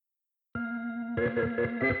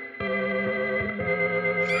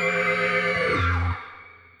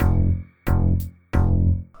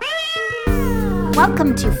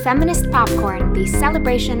Welcome to Feminist Popcorn, the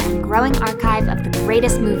celebration and growing archive of the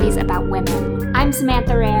greatest movies about women. I'm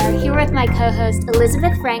Samantha Rare, here with my co-host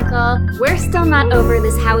Elizabeth Frankel. We're still not over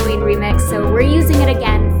this Halloween remix, so we're using it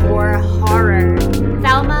again for horror.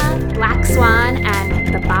 Thelma, Black Swan,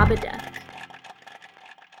 and The Babadook.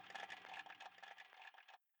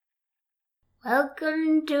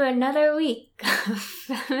 Welcome to another week of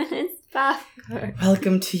Feminist Popcorn.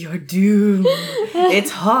 Welcome to your doom.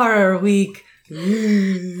 It's horror week.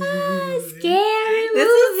 Scary movie. This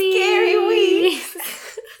is a scary week.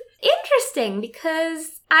 Interesting,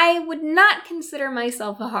 because I would not consider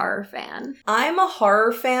myself a horror fan. I'm a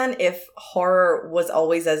horror fan if horror was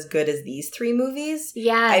always as good as these three movies.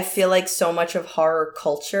 Yes. I feel like so much of horror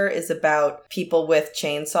culture is about people with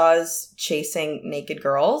chainsaws chasing naked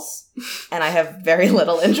girls. And I have very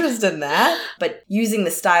little interest in that. But using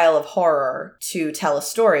the style of horror to tell a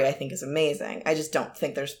story, I think, is amazing. I just don't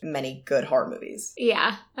think there's many good horror movies.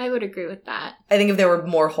 Yeah, I would agree with that. I think if there were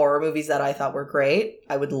more horror movies that I thought were great,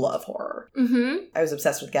 I would love horror. Mm-hmm. I was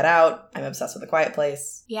obsessed with Get Out. I'm obsessed with A Quiet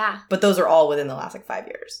Place. Yeah. But those are all within the last 5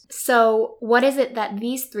 years. So what is it that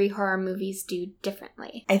these three horror movies do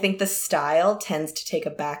differently? I think the style tends to take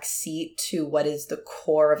a back seat to what is the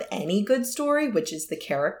core of any good story, which is the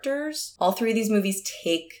characters. All three of these movies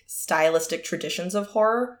take stylistic traditions of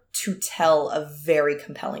horror to tell a very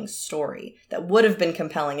compelling story that would have been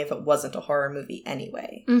compelling if it wasn't a horror movie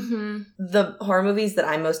anyway. Mm-hmm. The horror movies that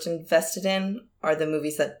I'm most invested in are the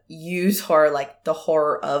movies that use horror, like the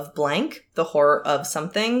horror of blank, the horror of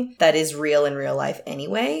something that is real in real life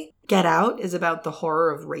anyway. Get Out is about the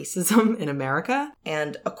horror of racism in America,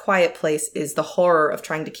 and A Quiet Place is the horror of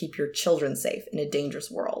trying to keep your children safe in a dangerous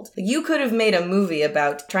world. You could have made a movie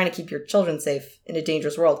about trying to keep your children safe in a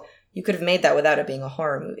dangerous world. You could have made that without it being a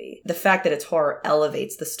horror movie. The fact that it's horror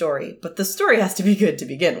elevates the story, but the story has to be good to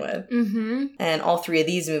begin with. Mm-hmm. And all three of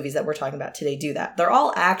these movies that we're talking about today do that. They're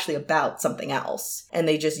all actually about something else, and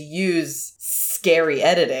they just use scary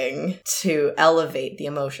editing to elevate the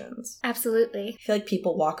emotions. Absolutely. I feel like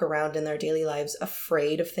people walk around in their daily lives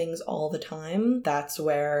afraid of things all the time. That's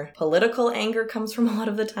where political anger comes from a lot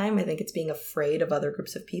of the time. I think it's being afraid of other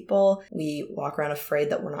groups of people. We walk around afraid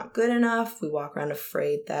that we're not good enough. We walk around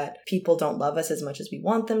afraid that people don't love us as much as we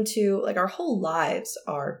want them to. Like, our whole lives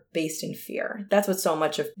are based in fear. That's what so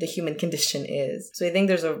much of the human condition is. So I think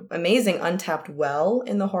there's an amazing untapped well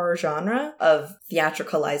in the horror genre of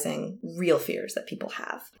theatricalizing real fears that people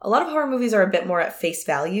have. A lot of horror movies are a bit more at face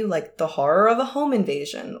value, like the horror of a home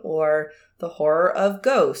invasion, or the horror of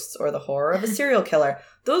ghosts, or the horror of a serial killer.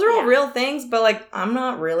 Those are all real things, but like, I'm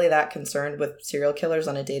not really that concerned with serial killers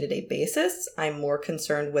on a day-to-day basis. I'm more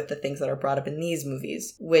concerned with the things that are brought up in these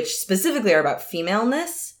movies, which specifically are about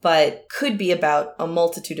femaleness, but could be about a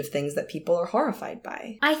multitude of things that people are horrified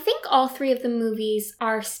by. I think all three of the movies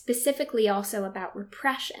are specifically also about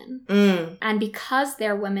repression. And because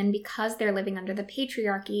they're women, because they're living under the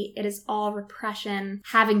patriarchy, it is all repression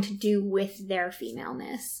having to do with their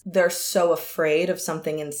femaleness. They're so afraid of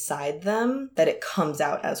something inside them that it comes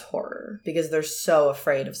out as horror because they're so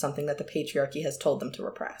afraid of something that the patriarchy has told them to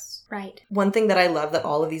repress. Right. One thing that I love that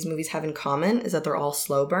all of these movies have in common is that they're all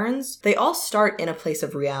slow burns. They all start in a place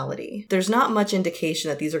of reality. There's not much indication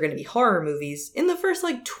that these are going to be horror movies in the first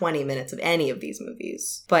 20 minutes of any of these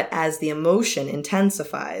movies. But as the emotion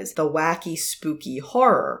intensifies, the wacky, spooky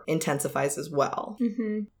horror intensifies as well.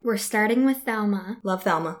 Mm-hmm. We're starting with Thelma. Love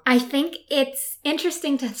Thelma. I think it's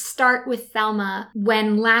interesting to start with Thelma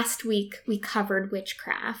when last week we covered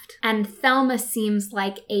witchcraft. And Thelma seems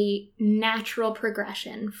like a natural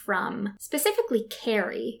progression from specifically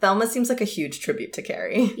Carrie. Thelma seems like a huge tribute to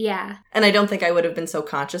Carrie. Yeah. And I don't think I would have been so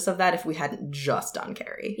conscious of that if we hadn't just done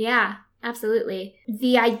Carrie. Yeah. Absolutely.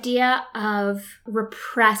 The idea of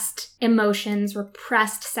repressed emotions,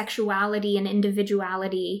 repressed sexuality and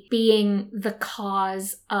individuality being the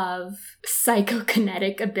cause of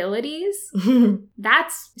psychokinetic abilities,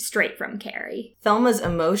 that's straight from Carrie. Thelma's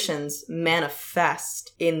emotions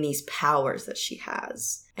manifest in these powers that she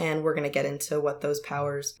has. And we're going to get into what those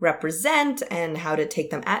powers represent and how to take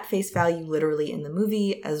them at face value literally in the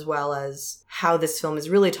movie, as well as how this film is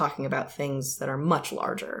really talking about things that are much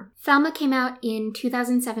larger. Thelma came out in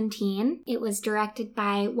 2017. It was directed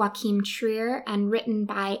by Joachim Trier and written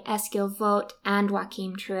by Eskil Vogt and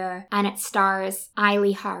Joachim Trier, and it stars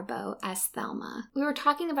Eilidh Harbo as Thelma. We were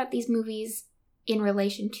talking about these movies in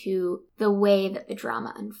relation to the way that the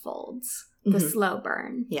drama unfolds, the slow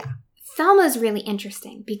burn. Yeah. Thelma is really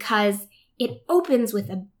interesting because it opens with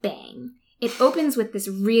a bang. It opens with this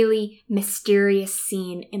really mysterious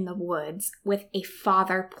scene in the woods with a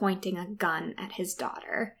father pointing a gun at his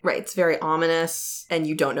daughter. Right, it's very ominous, and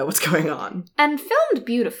you don't know what's going on. And filmed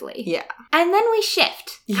beautifully. Yeah. And then we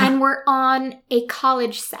shift, and we're on a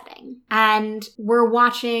college setting, and we're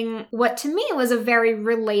watching what to me was a very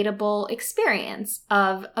relatable experience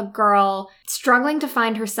of a girl struggling to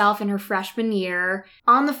find herself in her freshman year,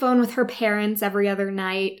 on the phone with her parents every other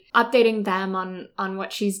night, updating them on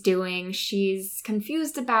what she's doing. She's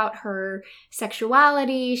confused about her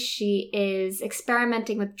sexuality. She is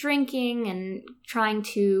experimenting with drinking and trying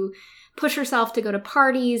to push herself to go to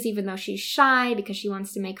parties even though she's shy because she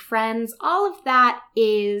wants to make friends. All of that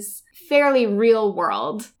is fairly real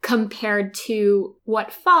world compared to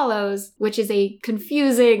what follows, which is a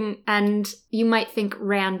confusing and you might think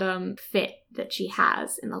random fit that she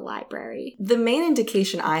has in the library. The main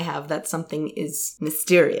indication I have that something is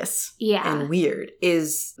mysterious and weird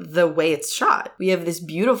is the way it's shot. We have this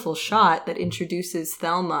beautiful shot that introduces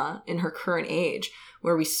Thelma in her current age,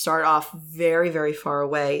 where we start off very, very far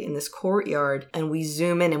away in this courtyard and we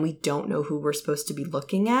zoom in and we don't know who we're supposed to be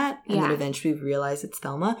looking at. And then eventually we realize it's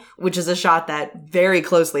Thelma, which is a shot that very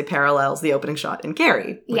closely parallels the opening shot in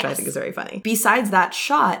Carrie, which I think is very funny. Besides that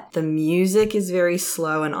shot, the music is very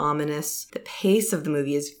slow and ominous. The pace of the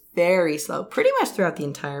movie is very slow, pretty much throughout the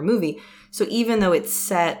entire movie. So even though it's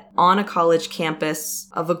set on a college campus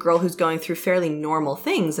of a girl who's going through fairly normal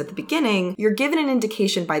things at the beginning, you're given an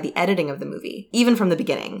indication by the editing of the movie, even from the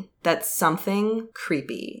beginning, that something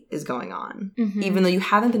creepy is going on, even though you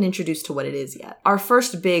haven't been introduced to what it is yet. Our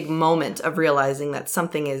first big moment of realizing that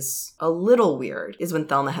something is a little weird is when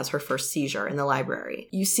Thelma has her first seizure in the library.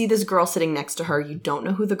 You see this girl sitting next to her. You don't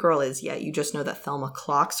know who the girl is yet. You just know that Thelma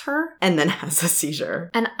clocks her and then has a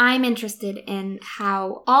seizure. And I'm interested in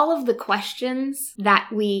how all of the questions that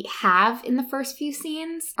we have in the first few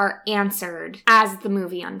scenes are answered as the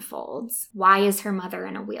movie unfolds. Why is her mother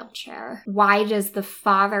in a wheelchair? Why does the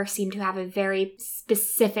father seem to have a very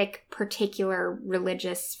specific, particular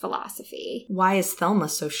religious philosophy? Why is Thelma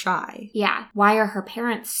so shy? Yeah. Why are her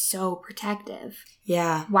parents so protective?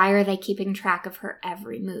 Yeah. Why are they keeping track of her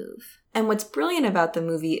every move? And what's brilliant about the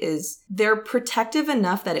movie is they're protective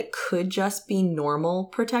enough that it could just be normal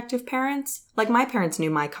protective parents. Like, my parents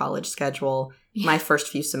knew my college schedule, my first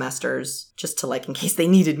few semesters, just to, like, in case they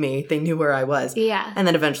needed me, they knew where I was. Yeah. And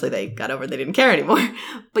then eventually they got over it, they didn't care anymore.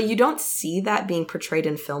 But you don't see that being portrayed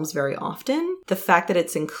in films very often. The fact that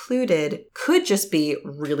it's included could just be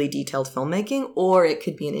really detailed filmmaking, or it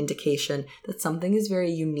could be an indication that something is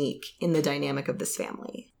very unique in the dynamic of this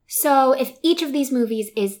family. So if each of these movies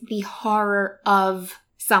is the horror of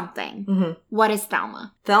something, what is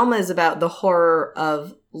Thelma? Thelma is about the horror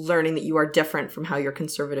of learning that you are different from how your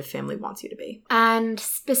conservative family wants you to be. And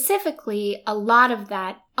specifically, a lot of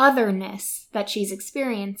that otherness that she's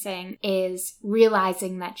experiencing is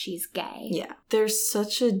realizing that she's gay. Yeah. There's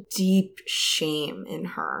such a deep shame in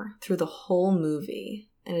her through the whole movie,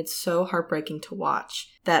 and it's so heartbreaking to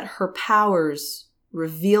watch, that her powers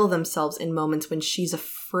reveal themselves in moments when she's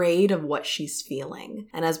afraid of what she's feeling.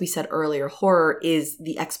 And as we said earlier, horror is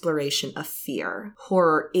the exploration of fear.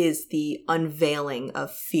 Horror is the unveiling of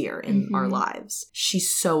fear in our lives.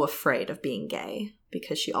 She's so afraid of being gay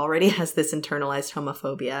because she already has this internalized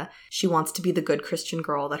homophobia. She wants to be the good Christian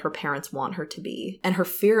girl that her parents want her to be. And her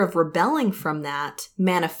fear of rebelling from that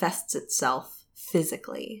manifests itself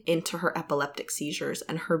physically into her epileptic seizures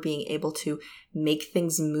and her being able to make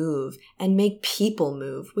things move and make people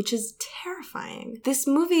move, which is terrifying. This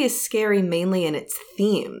movie is scary mainly in its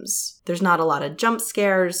themes. There's not a lot of jump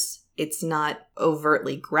scares. It's not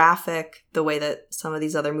overtly graphic the way that some of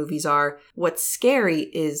these other movies are. What's scary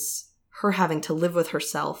is her having to live with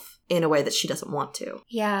herself in a way that she doesn't want to.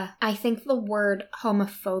 Yeah, I think the word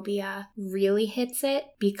homophobia really hits it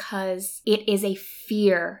because it is a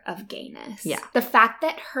fear of gayness. Yeah. The fact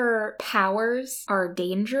that her powers are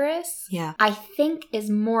dangerous, I think is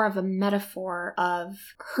more of a metaphor of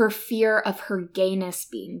her fear of her gayness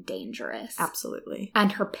being dangerous. Absolutely.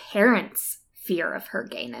 And her parents' fear of her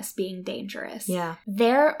gayness being dangerous. Yeah.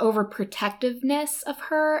 Their overprotectiveness of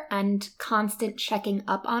her and constant checking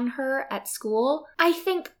up on her at school, I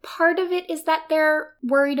think part of it is that they're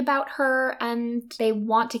worried about her and they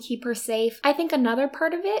want to keep her safe. I think another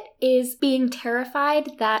part of it is being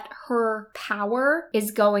terrified that her power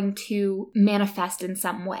is going to manifest in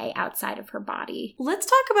some way outside of her body. Let's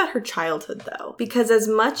talk about her childhood, though, because as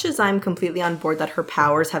much as I'm completely on board that her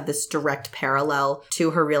powers have this direct parallel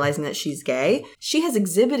to her realizing that she's gay, gay. She has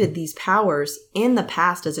exhibited these powers in the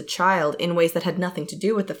past as a child in ways that had nothing to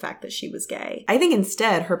do with the fact that she was gay. I think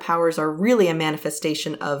instead her powers are really a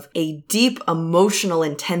manifestation of a deep emotional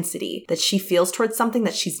intensity that she feels towards something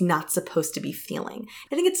that she's not supposed to be feeling.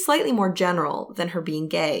 I think it's slightly more general than her being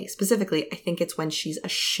gay. Specifically, I think it's when she's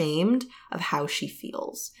ashamed of how she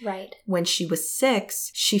feels. Right. When she was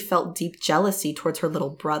 6, she felt deep jealousy towards her little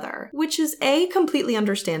brother, which is A, completely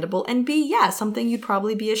understandable, and B, yeah, something you'd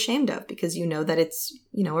probably be ashamed of because you know that it's,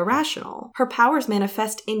 irrational. Her powers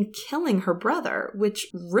manifest in killing her brother, which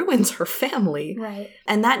ruins her family. Right.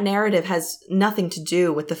 And that narrative has nothing to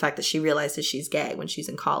do with the fact that she realizes she's gay when she's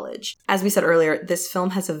in college. As we said earlier, this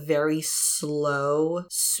film has a very slow,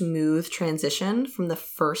 smooth transition from the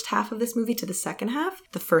first half of this movie to the second half.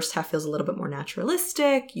 The first half feels a little bit more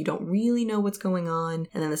naturalistic. You don't really know what's going on.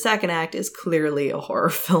 And then the second act is clearly a horror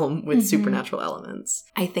film with supernatural elements.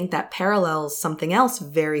 I think that parallels something else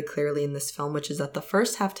very clearly in this film, which is that the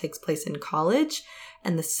first half takes place in college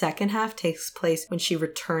and the second half takes place when she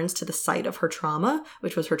returns to the site of her trauma,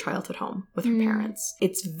 which was her childhood home with her parents.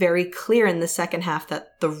 It's very clear in the second half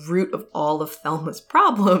that the root of all of Thelma's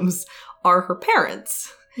problems are her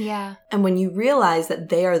parents. Yeah. And when you realize that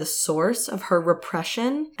they are the source of her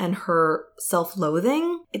repression and her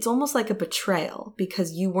self-loathing, it's almost like a betrayal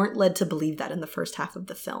because you weren't led to believe that in the first half of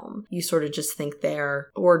the film. You sort of just think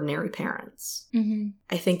they're ordinary parents.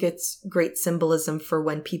 I think it's great symbolism for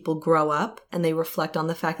when people grow up and they reflect on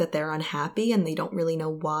the fact that they're unhappy and they don't really know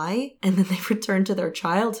why. And then they return to their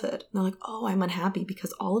childhood. And they're like, oh, I'm unhappy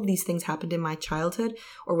because all of these things happened in my childhood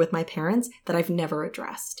or with my parents that I've never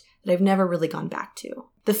addressed, that I've never really gone back to.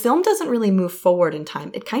 The film doesn't really move forward in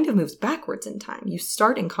time. It kind of moves backwards in time. You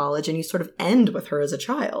start in college and you sort of end with her as a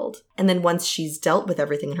child. And then once she's dealt with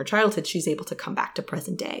everything in her childhood, she's able to come back to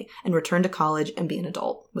present day and return to college and be an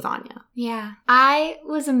adult with Anya. Yeah. I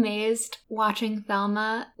was amazed watching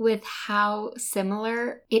Thelma with how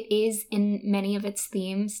similar it is in many of its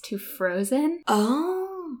themes to Frozen. Oh.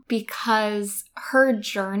 Because her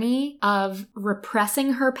journey of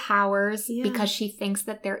repressing her powers because she thinks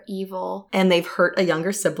that they're evil. And they've hurt a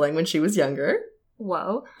younger sibling when she was younger.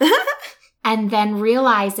 Whoa. And then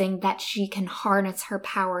realizing that she can harness her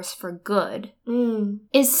powers for good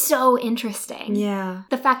is so interesting. Yeah.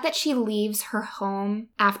 The fact that she leaves her home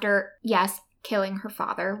after, yes, killing her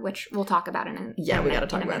father, which we'll talk about in a minute. Yeah, we gotta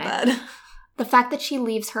talk about that. The fact that she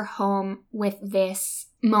leaves her home with this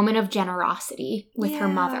moment of generosity with her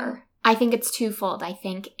mother. I think it's twofold. I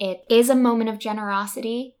think it is a moment of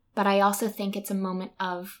generosity, but I also think it's a moment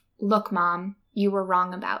of, look, Mom, you were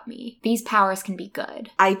wrong about me. These powers can be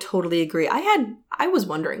good. I totally agree. I was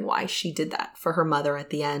wondering why she did that for her mother at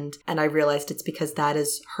the end, and I realized it's because that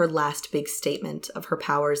is her last big statement of her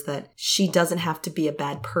powers, that she doesn't have to be a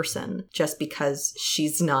bad person just because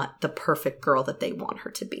she's not the perfect girl that they want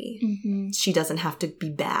her to be. She doesn't have to be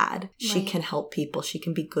bad. She can help people. She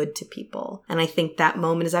can be good to people. And I think that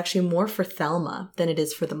moment is actually more for Thelma than it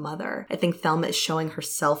is for the mother. I think Thelma is showing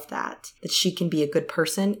herself that she can be a good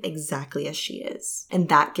person exactly as she is. And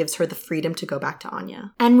that gives her the freedom to go back to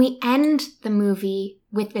Anya. And we end the movie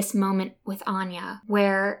with this moment with Anya,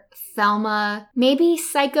 where Thelma maybe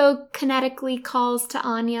psychokinetically calls to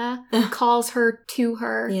Anya, calls her to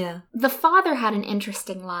her. Yeah. The father had an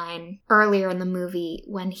interesting line earlier in the movie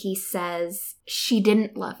when he says, "She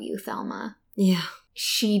didn't love you, Thelma. Yeah.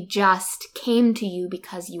 She just came to you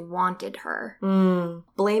because you wanted her."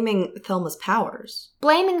 Blaming Thelma's powers.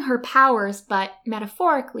 Blaming her powers, but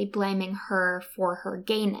metaphorically blaming her for her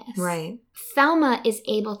gayness. Right. Thelma is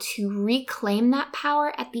able to reclaim that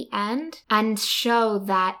power at the end and show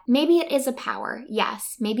that maybe it is a power.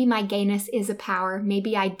 Yes, maybe my gayness is a power.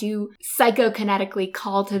 Maybe I do psychokinetically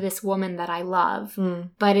call to this woman that I love,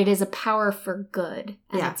 but it is a power for good,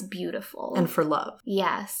 and it's beautiful. And for love.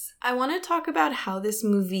 Yes. I want to talk about how this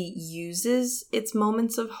movie uses its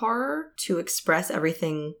moments of horror to express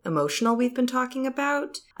everything emotional we've been talking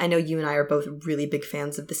about. I know you and I are both really big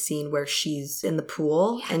fans of the scene where she's in the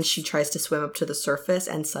pool and she tries to swim up to the surface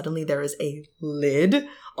and suddenly there is a lid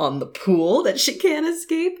on the pool that she can't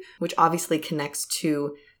escape, which obviously connects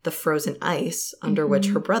to the frozen ice under which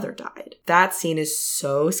her brother died. That scene is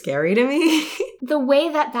so scary to me. The way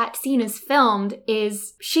that scene is filmed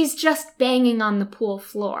is she's just banging on the pool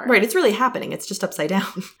floor. Right, it's really happening. It's just upside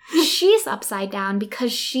down. She's upside down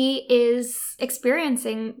because she is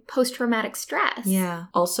experiencing post-traumatic stress. Yeah.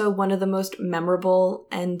 Also, one of the most memorable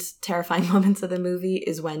and terrifying moments of the movie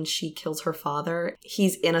is when she kills her father.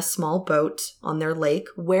 He's in a small boat on their lake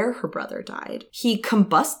where her brother died. He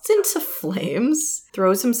combusts into flames.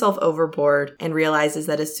 throws himself overboard, and realizes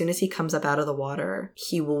that as soon as he comes up out of the water,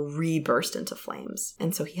 he will re-burst into flames.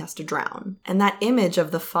 And so he has to drown. And that image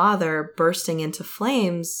of the father bursting into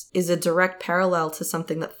flames is a direct parallel to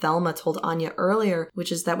something that Thelma told Anya earlier,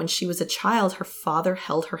 which is that when she was a child, her father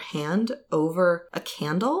held her hand over a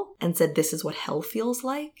candle and said, "This is what hell feels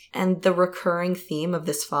like." And the recurring theme of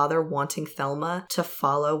this father wanting Thelma to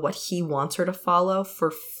follow what he wants her to follow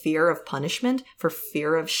for fear of punishment, for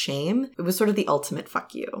fear of shame, it was sort of the ultimate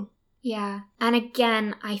fuck you. Yeah. And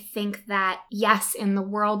again, I think that, yes, in the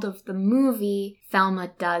world of the movie,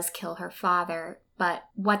 Thelma does kill her father. But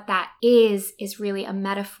what that is really a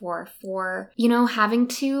metaphor for, having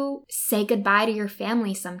to say goodbye to your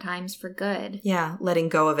family sometimes for good. Yeah, letting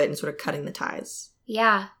go of it and sort of cutting the ties.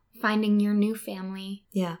 Yeah, finding your new family.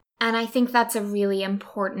 Yeah. And I think that's a really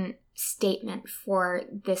important statement for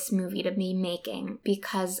this movie to be making,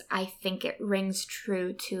 because I think it rings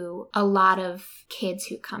true to a lot of kids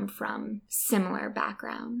who come from similar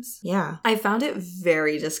backgrounds. Yeah. I found it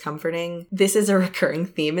very discomforting. This is a recurring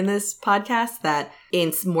theme in this podcast, that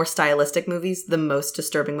in more stylistic movies, the most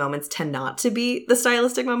disturbing moments tend not to be the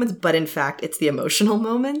stylistic moments, but in fact, it's the emotional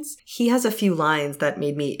moments. He has a few lines that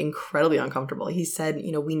made me incredibly uncomfortable. He said,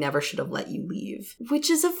 "We never should have let you leave," which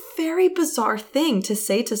is a very bizarre thing to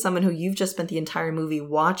say to someone who you've just spent the entire movie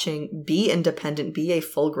watching be independent, be a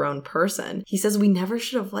full-grown person. He says, "We never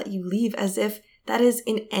should have let you leave," as if that is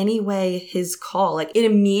in any way his call. Like, it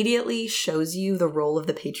immediately shows you the role of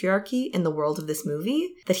the patriarchy in the world of this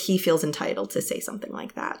movie, that he feels entitled to say something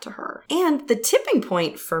like that to her. And the tipping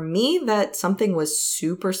point for me that something was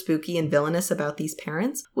super spooky and villainous about these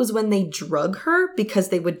parents was when they drug her because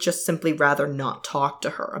they would just simply rather not talk to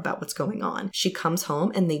her about what's going on. She comes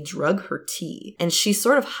home and they drug her tea, and she's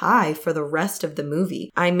sort of high for the rest of the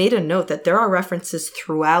movie. I made a note that there are references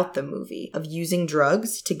throughout the movie of using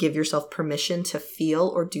drugs to give yourself permission to feel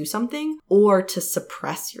or do something, or to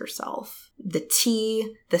suppress yourself. The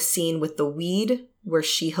tea, the scene with the weed, where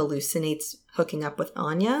she hallucinates hooking up with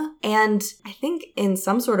Anya. And I think in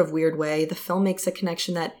some sort of weird way, the film makes a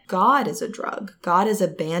connection that God is a drug. God is a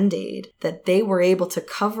band-aid, that they were able to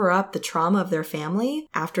cover up the trauma of their family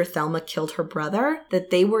after Thelma killed her brother,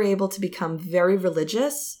 that they were able to become very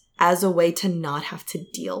religious as a way to not have to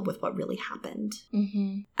deal with what really happened.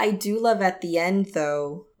 Mm-hmm. I do love at the end,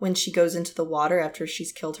 though, when she goes into the water after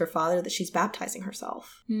she's killed her father, that she's baptizing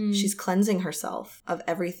herself. She's cleansing herself of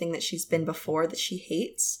everything that she's been before that she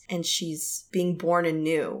hates, and she's being born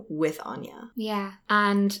anew with Anya. Yeah,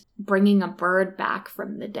 and bringing a bird back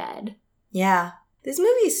from the dead. Yeah. This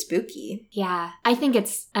movie is spooky. Yeah, I think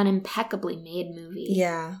it's an impeccably made movie.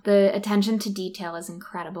 Yeah. The attention to detail is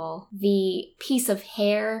incredible. The piece of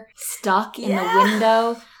hair stuck in the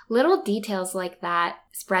window, little details like that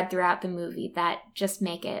spread throughout the movie that just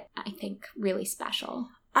make it, I think, really special.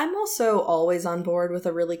 I'm also always on board with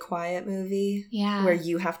a really quiet movie. Yeah. Where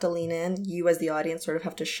you have to lean in. You as the audience sort of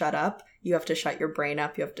have to shut up. You have to shut your brain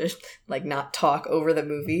up. You have to, not talk over the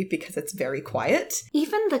movie because it's very quiet.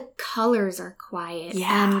 Even the colors are quiet.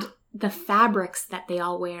 Yeah. And the fabrics that they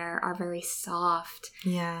all wear are very soft.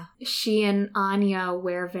 Yeah. She and Anya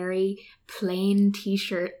wear very plain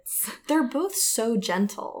t-shirts. They're both so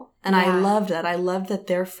gentle. And Yeah. I loved that. I loved that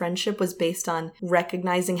their friendship was based on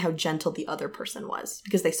recognizing how gentle the other person was,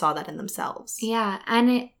 because they saw that in themselves. Yeah, and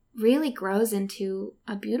it really grows into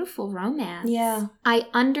a beautiful romance. Yeah. I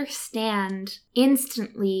understand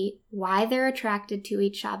instantly why they're attracted to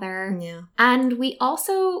each other. Yeah. And we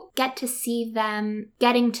also get to see them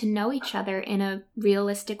getting to know each other in a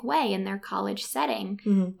realistic way in their college setting.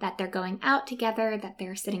 Mm-hmm. That they're going out together, that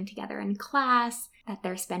they're sitting together in class, that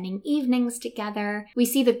they're spending evenings together. We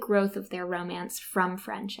see the growth of their romance from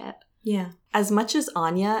friendship. Yeah. As much as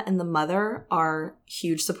Anya and the mother are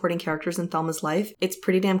huge supporting characters in Thelma's life, it's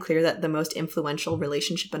pretty damn clear that the most influential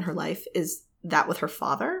relationship in her life is that with her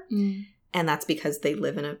father. Mm. And that's because they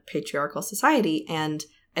live in a patriarchal society. And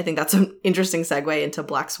I think that's an interesting segue into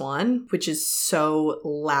Black Swan, which is so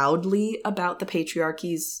loudly about the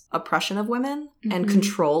patriarchy's oppression of women and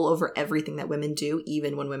control over everything that women do,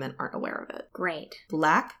 even when women aren't aware of it. Great.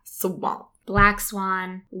 Black Swan. Black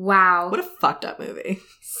Swan. Wow. What a fucked up movie.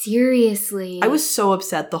 Seriously. I was so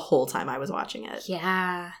upset the whole time I was watching it.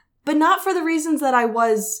 Yeah. But not for the reasons that I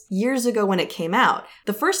was years ago when it came out.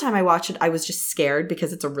 The first time I watched it, I was just scared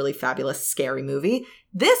because it's a really fabulous, scary movie.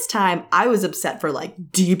 This time, I was upset for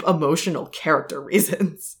deep emotional character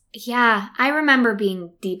reasons. Yeah, I remember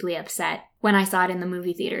being deeply upset when I saw it in the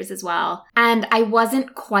movie theaters as well. And I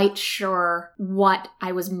wasn't quite sure what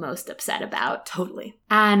I was most upset about. Totally.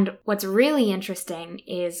 And what's really interesting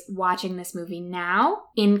is watching this movie now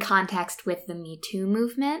in context with the Me Too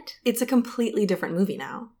movement. It's a completely different movie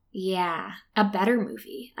now. Yeah, a better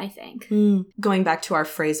movie, I think. Going back to our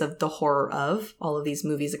phrase of the horror of, all of these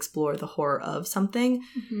movies explore the horror of something.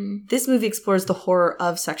 This movie explores the horror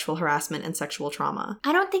of sexual harassment and sexual trauma.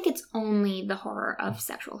 I don't think it's only the horror of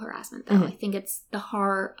sexual harassment, though. I think it's the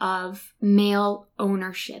horror of male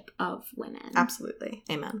ownership of women. Absolutely.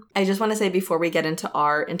 Amen. I just want to say before we get into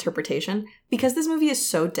our interpretation, because this movie is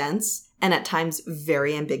so dense and at times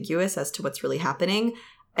very ambiguous as to what's really happening,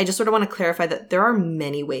 I just sort of want to clarify that there are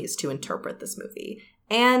many ways to interpret this movie.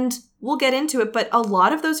 And we'll get into it, but a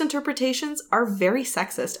lot of those interpretations are very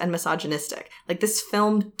sexist and misogynistic. Like, this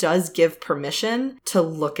film does give permission to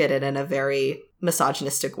look at it in a very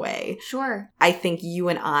misogynistic way. Sure. I think you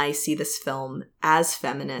and I see this film as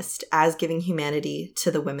feminist, as giving humanity to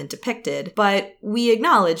the women depicted, but we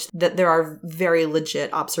acknowledge that there are very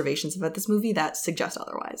legit observations about this movie that suggest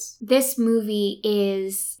otherwise. This movie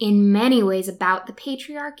is in many ways about the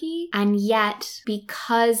patriarchy, and yet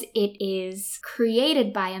because it is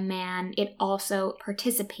created by a man, it also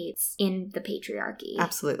participates in the patriarchy.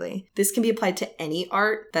 Absolutely. This can be applied to any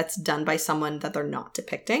art that's done by someone that they're not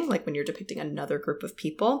depicting, like when you're depicting another group of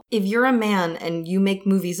people. If you're a man and you make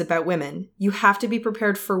movies about women, you have to be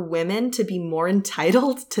prepared for women to be more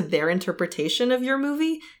entitled to their interpretation of your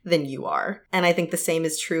movie than you are. And I think the same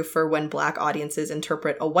is true for when Black audiences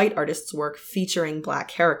interpret a white artist's work featuring Black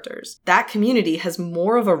characters. That community has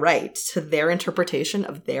more of a right to their interpretation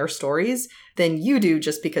of their stories than you do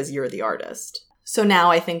just because you're the artist. So now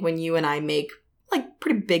I think when you and I make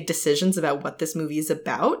pretty big decisions about what this movie is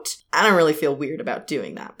about, I don't really feel weird about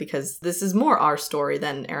doing that because this is more our story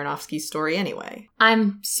than Aronofsky's story anyway.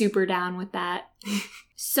 I'm super down with that.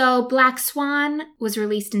 So Black Swan was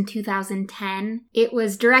released in 2010. It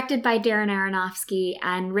was directed by Darren Aronofsky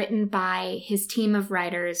and written by his team of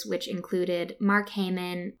writers, which included Mark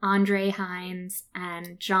Heyman, Andre Hines,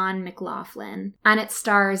 and John McLaughlin. And it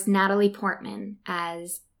stars Natalie Portman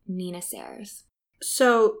as Nina Sayers.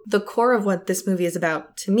 So the core of what this movie is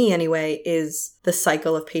about, to me anyway, is the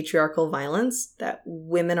cycle of patriarchal violence, that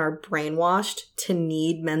women are brainwashed to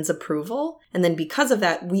need men's approval. And then because of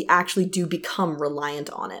that, we actually do become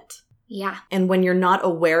reliant on it. Yeah. And when you're not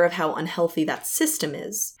aware of how unhealthy that system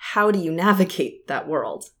is, how do you navigate that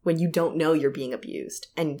world when you don't know you're being abused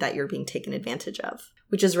and that you're being taken advantage of?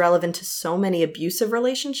 Which is relevant to so many abusive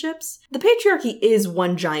relationships. The patriarchy is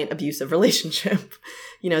one giant abusive relationship.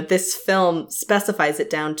 You know, this film specifies it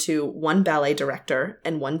down to one ballet director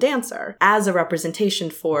and one dancer as a representation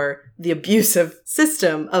for the abusive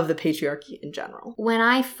system of the patriarchy in general. When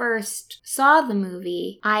I first saw the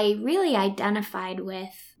movie, I really identified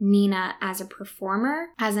with Nina as a performer,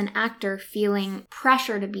 as an actor feeling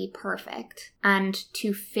pressure to be perfect and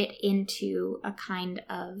to fit into a kind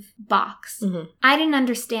of box. I didn't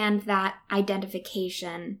understand that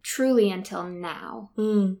identification truly until now,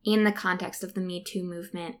 in the context of the Me Too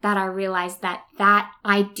movement, that I realized that that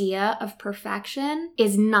idea of perfection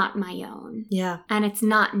is not my own. Yeah. And it's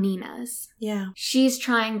not Nina's. Yeah. She's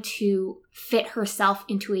trying to fit herself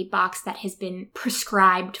into a box that has been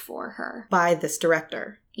prescribed for her. By this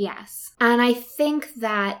director. Yes. And I think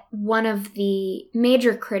that one of the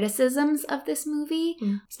major criticisms of this movie,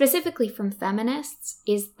 specifically from feminists,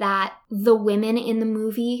 is that the women in the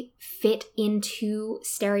movie fit into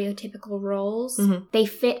stereotypical roles. They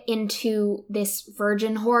fit into this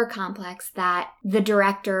virgin whore complex that the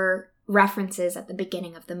director references at the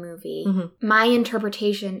beginning of the movie. My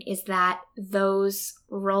interpretation is that those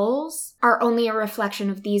roles are only a reflection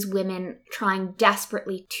of these women trying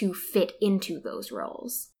desperately to fit into those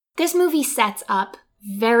roles. This movie sets up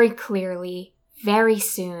very clearly, very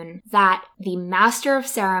soon, that the master of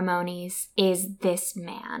ceremonies is this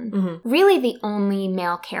man. Really the only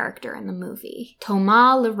male character in the movie,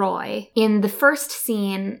 Thomas Leroy. In the first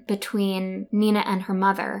scene between Nina and her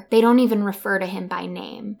mother, they don't even refer to him by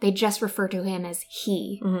name. They just refer to him as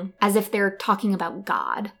he, as if they're talking about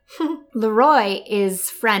God. Leroy is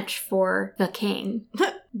French for the king.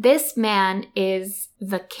 This man is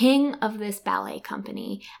the king of this ballet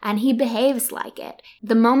company, and he behaves like it.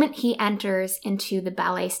 The moment he enters into the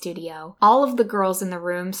ballet studio, all of the girls in the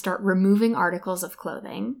room start removing articles of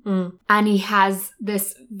clothing, and he has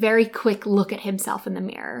this very quick look at himself in the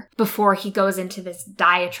mirror before he goes into this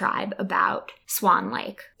diatribe about Swan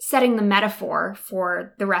Lake, setting the metaphor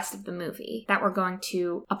for the rest of the movie that we're going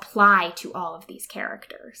to apply to all of these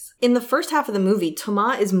characters. In the first half of the movie,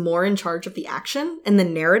 Thomas is more in charge of the action and the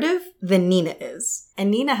narrative than Nina is.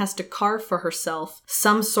 And Nina has to carve for herself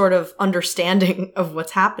some sort of understanding of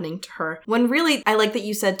what's happening to her. When really, I like that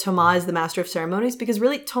you said Thomas is the master of ceremonies, because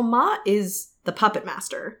really Thomas is the puppet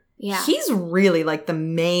master. Yeah. He's really like the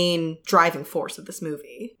main driving force of this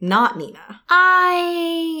movie, not Nina.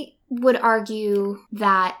 I would argue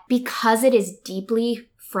that because it is deeply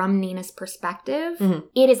from Nina's perspective,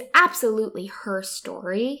 it is absolutely her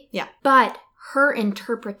story. Yeah. But her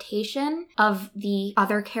interpretation of the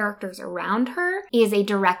other characters around her is a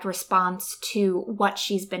direct response to what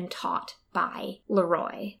she's been taught by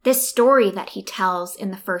Leroy. This story that he tells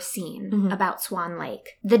in the first scene about Swan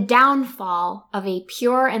Lake, the downfall of a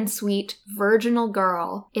pure and sweet virginal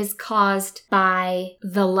girl is caused by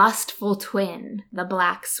the lustful twin, the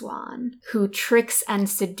Black Swan, who tricks and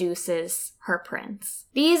seduces her prince.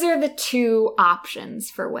 These are the two options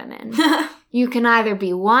for women. You can either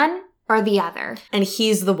be one or the other. And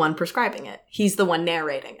he's the one prescribing it. He's the one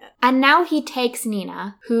narrating it. And now he takes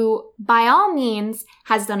Nina, who by all means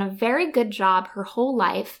has done a very good job her whole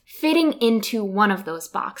life fitting into one of those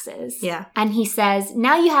boxes. Yeah. And he says,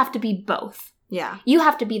 now you have to be both. Yeah. You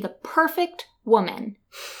have to be the perfect woman.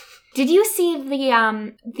 Did you see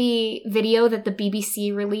the video that the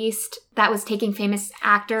BBC released that was taking famous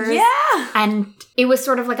actors? Yeah! And it was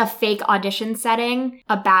sort of like a fake audition setting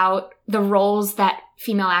about the roles that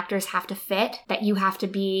female actors have to fit, that you have to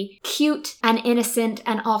be cute and innocent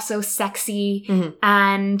and also sexy,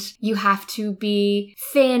 and you have to be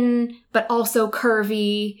thin but also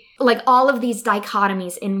curvy. Like all of these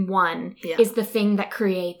dichotomies in one is the thing that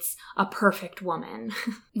creates a perfect woman.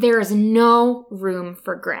 There is no room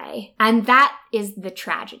for gray. And that is the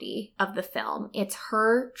tragedy of the film. It's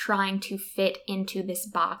her trying to fit into this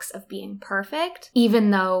box of being perfect,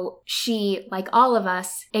 even though she, like all of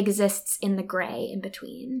us, exists in the gray in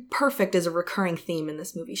between. Perfect is a recurring theme in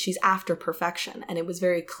this movie. She's after perfection. And it was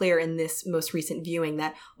very clear in this most recent viewing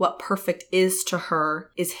that what perfect is to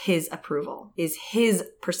her is his approval, is his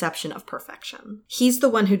perception of perfection. He's the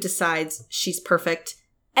one who decides she's perfect.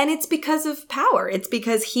 And it's because of power. It's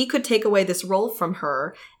because he could take away this role from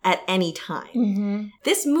her at any time.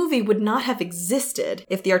 This movie would not have existed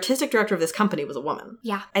if the artistic director of this company was a woman.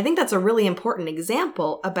 Yeah. I think that's a really important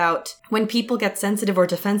example about when people get sensitive or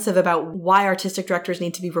defensive about why artistic directors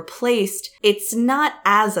need to be replaced. It's not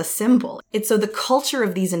as a symbol. It's so the culture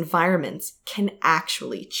of these environments can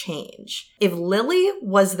actually change. If Lily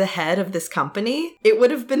was the head of this company, it would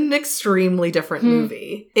have been an extremely different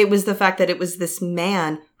movie. It was the fact that it was this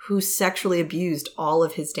man who sexually abused all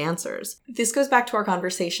of his dancers. This goes back to our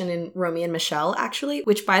conversation in Romy and Michelle, actually,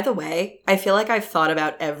 which, by the way, I feel like I've thought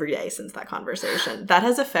about every day since that conversation. That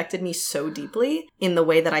has affected me so deeply in the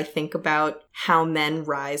way that I think about how men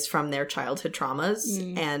rise from their childhood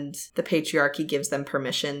traumas and the patriarchy gives them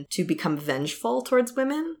permission to become vengeful towards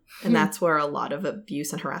women. And that's where a lot of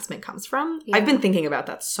abuse and harassment comes from. I've been thinking about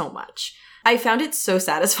that so much. I found it so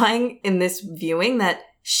satisfying in this viewing that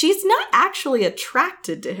she's not actually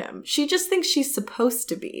attracted to him. She just thinks she's supposed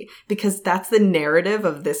to be because that's the narrative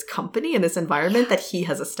of this company and this environment that he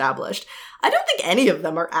has established. I don't think any of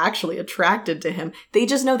them are actually attracted to him. They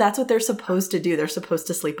just know that's what they're supposed to do. They're supposed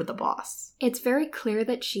to sleep with the boss. It's very clear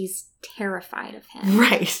that she's terrified of him.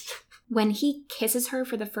 Right. When he kisses her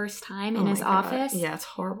for the first time in his office. Yeah, it's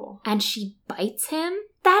horrible. And she bites him.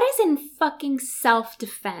 That is in fucking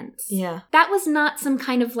self-defense. Yeah. That was not some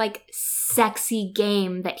kind of like sexy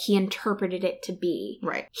game that he interpreted it to be.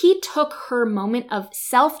 Right. He took her moment of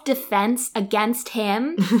self-defense against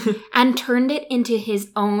him and turned it into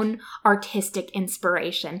his own artistic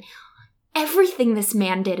inspiration. Everything this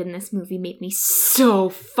man did in this movie made me so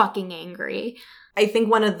fucking angry. I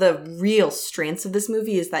think one of the real strengths of this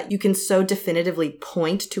movie is that you can so definitively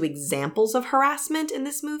point to examples of harassment in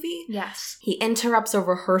this movie. Yes. He interrupts a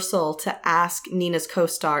rehearsal to ask Nina's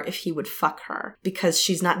co-star if he would fuck her because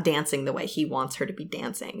she's not dancing the way he wants her to be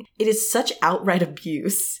dancing. It is such outright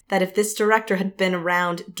abuse that if this director had been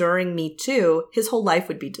around during Me Too, his whole life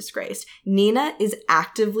would be disgraced. Nina is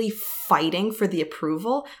actively fighting for the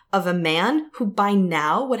approval of a man who by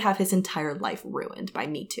now would have his entire life ruined by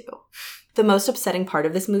Me Too. The most upsetting part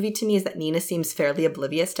of this movie to me is that Nina seems fairly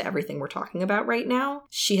oblivious to everything we're talking about right now.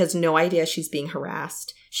 She has no idea she's being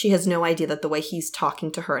harassed. She has no idea that the way he's talking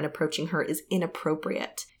to her and approaching her is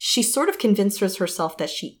inappropriate. She sort of convinces herself that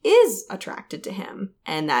she is attracted to him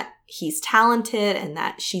and that he's talented and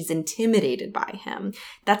that she's intimidated by him.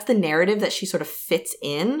 That's the narrative that she sort of fits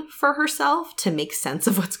in for herself to make sense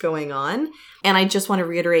of what's going on. And I just want to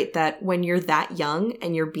reiterate that when you're that young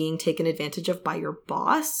and you're being taken advantage of by your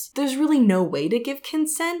boss, there's really no way to give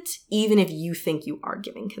consent, even if you think you are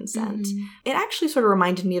giving consent. It actually sort of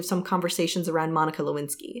reminded me of some conversations around Monica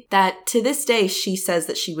Lewinsky, that to this day, she says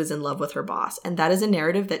that she was in love with her boss. And that is a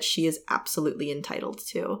narrative that she is absolutely entitled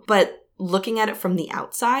to. But looking at it from the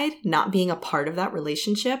outside, not being a part of that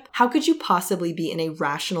relationship, how could you possibly be in a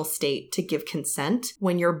rational state to give consent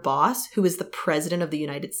when your boss, who is the president of the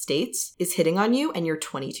United States, is hitting on you and you're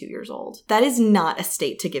 22 years old? That is not a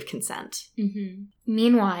state to give consent.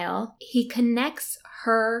 Meanwhile, he connects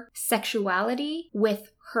her sexuality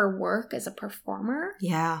with her work as a performer.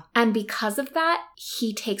 Yeah. And because of that,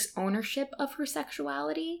 he takes ownership of her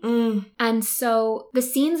sexuality. And so the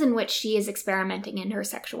scenes in which she is experimenting in her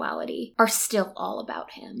sexuality are still all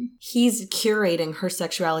about him. He's curating her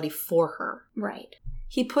sexuality for her. Right.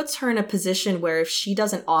 He puts her in a position where if she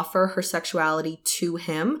doesn't offer her sexuality to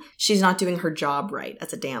him, she's not doing her job right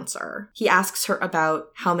as a dancer. He asks her about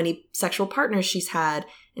how many sexual partners she's had,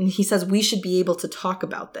 and he says we should be able to talk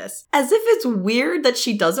about this. As if it's weird that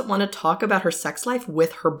she doesn't want to talk about her sex life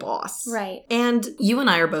with her boss. Right. And you and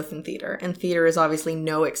I are both in theater, and theater is obviously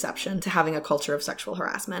no exception to having a culture of sexual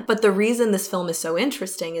harassment. But the reason this film is so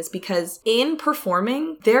interesting is because in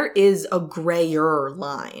performing, there is a grayer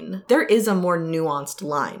line. There is a more nuanced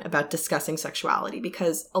line about discussing sexuality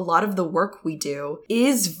because a lot of the work we do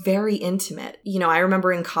is very intimate. You know, I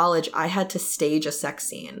remember in college, I had to stage a sex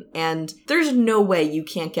scene, and there's no way you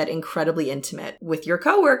can't get incredibly intimate with your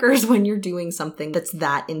coworkers when you're doing something that's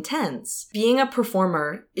that intense. Being a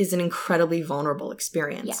performer is an incredibly vulnerable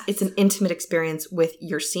experience. Yes. It's an intimate experience with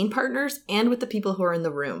your scene partners and with the people who are in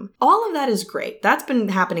the room. All of that is great. That's been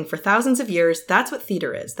happening for thousands of years. That's what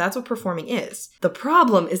theater is. That's what performing is. The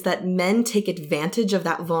problem is that men take advantage of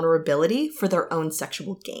that vulnerability for their own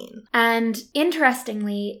sexual gain. And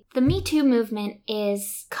interestingly, the Me Too movement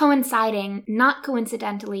is coinciding, not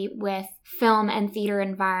coincidentally, with film and theater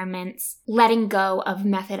environments letting go of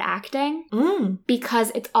method acting because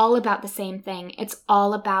it's all about the same thing. It's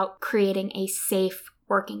all about creating a safe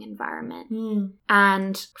working environment.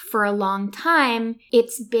 And for a long time,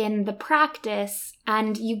 it's been the practice,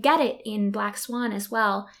 and you get it in Black Swan as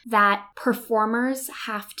well, that performers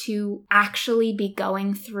have to actually be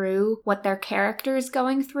going through what their character is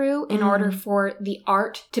going through in order for the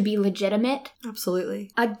art to be legitimate.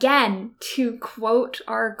 Absolutely. Again, to quote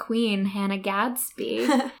our queen, Hannah Gadsby,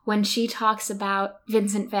 when she talks about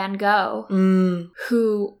Vincent van Gogh,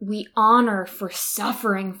 who we honor for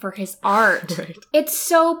suffering for his art. Right. It's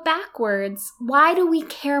so backwards. Why do we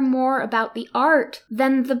care more about the art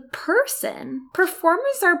than the person?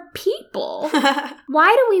 Performers are people.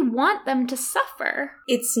 Why do we want them to suffer?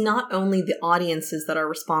 It's not only the audiences that are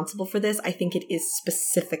responsible for this. I think it is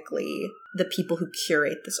specifically the people who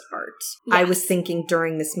curate this art. Yes. I was thinking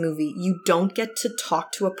during this movie, you don't get to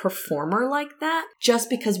talk to a performer like that just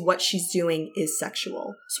because what she's doing is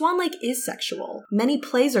sexual. Swan Lake is sexual. Many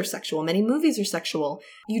plays are sexual. Many movies are sexual.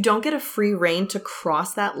 You don't get a free rein to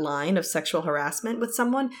cross that line of sexual harassment with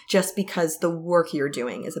someone just because the work you're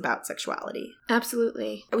doing is about sexuality.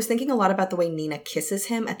 Absolutely. I was thinking a lot about the way Nina kisses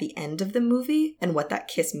him at the end of the movie and what that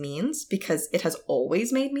kiss means because it has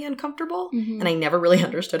always made me uncomfortable and I never really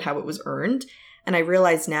understood how it was earned. And I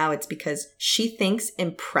realize now it's because she thinks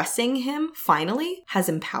impressing him finally has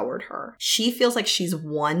empowered her. She feels like she's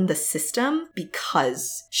won the system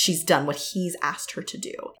because she's done what he's asked her to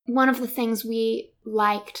do. One of the things we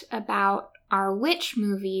liked about our witch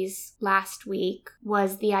movies last week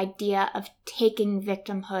was the idea of taking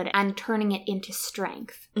victimhood and turning it into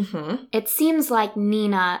strength. It seems like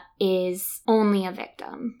Nina is only a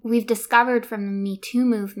victim. We've discovered from the Me Too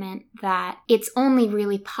movement that it's only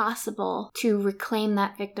really possible to reclaim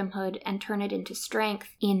that victimhood and turn it into strength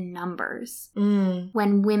in numbers.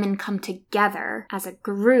 When women come together as a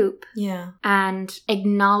group and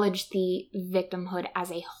acknowledge the victimhood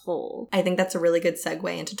as a whole. I think that's a really good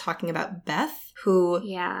segue into talking about Beth, who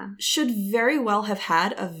should very well have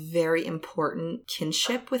had a very important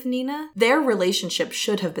kinship with Nina. Their relationship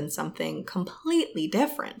should have been something completely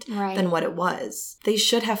different than what it was. They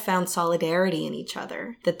should have found solidarity in each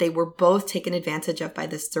other, that they were both taken advantage of by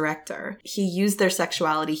this director. He used their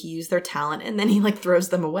sexuality, he used their talent, and then he throws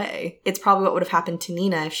them away. It's probably what would have happened to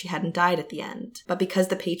Nina if she hadn't died at the end. But because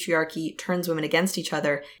the patriarchy turns women against each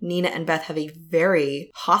other, Nina and Beth have a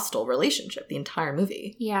very hostile relationship the entire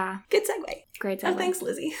movie. Yeah. Good segue. Grade Oh, 7. thanks,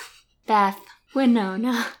 Lizzie. Beth.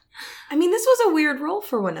 Winona. I mean, this was a weird role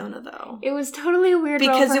for Winona, though. It was totally a weird role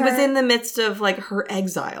Because for it was her. in the midst of, like, her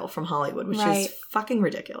exile from Hollywood, which Right. is fucking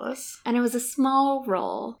ridiculous. And it was a small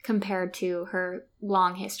role compared to her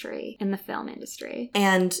long history in the film industry.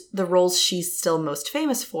 And the roles she's still most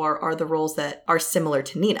famous for are the roles that are similar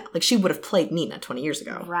to Nina. Like, she would have played Nina 20 years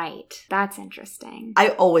ago. Right. That's interesting. I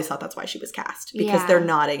always thought that's why she was cast. Because Yeah. they're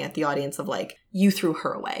nodding at the audience of, like, you threw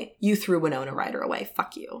her away. You threw Winona Ryder away.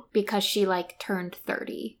 Fuck you. Because she, like, turned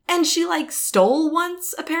 30. And she, like, stole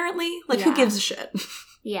once, apparently. Like, who Yeah. gives a shit?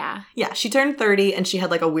 Yeah. Yeah, she turned 30 and she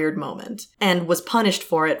had, like, a weird moment. And was punished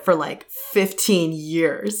for it for, like, 15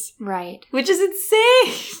 years. Right. Which is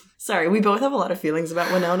insane. Sorry, we both have a lot of feelings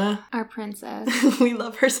about Winona. Our princess. We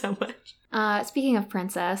love her so much. Speaking of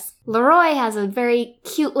princess, Leroy has a very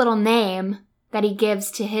cute little name that he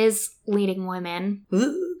gives to his leading women.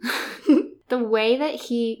 The way that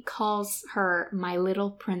he calls her my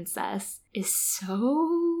little princess is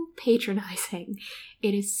so patronizing.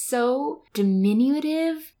 It is so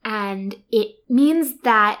diminutive, and it means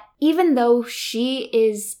that even though she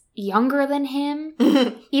is younger than him,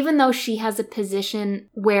 even though she has a position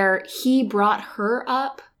where he brought her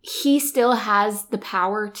up, he still has the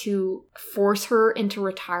power to force her into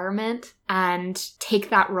retirement and take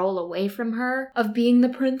that role away from her of being the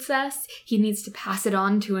princess. He needs to pass it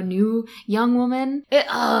on to a new young woman.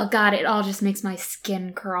 Oh God, it all just makes my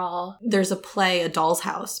skin crawl. There's a play, A Doll's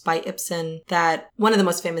House, by Ibsen, that one of the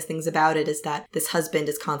most famous things about it is that this husband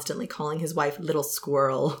is constantly calling his wife little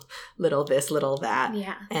squirrel, little this, little that.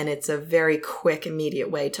 Yeah. And it's a very quick, immediate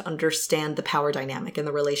way to understand the power dynamic in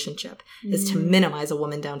the relationship, is to minimize a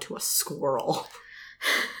woman down to a squirrel.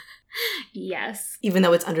 Yes. Even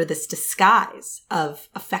though it's under this disguise of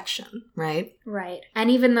affection, right? Right. And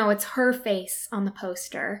even though it's her face on the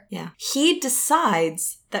poster. Yeah. He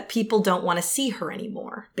decides that people don't want to see her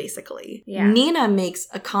anymore, basically. Yeah. Nina makes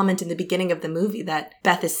a comment in the beginning of the movie that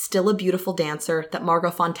Beth is still a beautiful dancer, that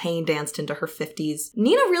Margot Fontaine danced into her 50s.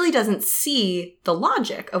 Nina really doesn't see the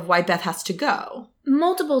logic of why Beth has to go.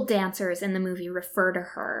 Multiple dancers in the movie refer to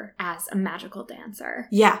her as a magical dancer.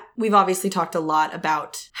 Yeah, we've obviously talked a lot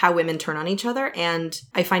about how women turn on each other, and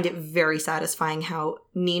I find it very satisfying how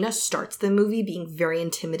Nina starts the movie being very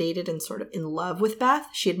intimidated and sort of in love with Beth.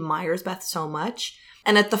 She admires Beth so much.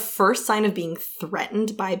 And at the first sign of being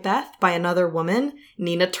threatened by Beth, by another woman,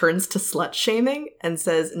 Nina turns to slut-shaming and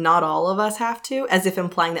says, not all of us have to, as if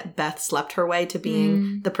implying that Beth slept her way to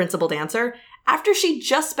being the principal dancer. After she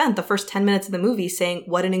just spent the first 10 minutes of the movie saying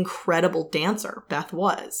what an incredible dancer Beth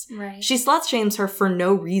was. Right. She slut-shames her for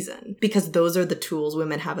no reason, because those are the tools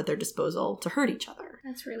women have at their disposal to hurt each other.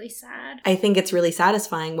 That's really sad. I think it's really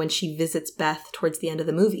satisfying when she visits Beth towards the end of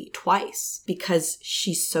the movie twice, because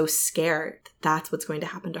she's so scared that that's what's going to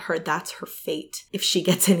happen to her. That's her fate. If she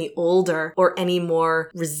gets any older or any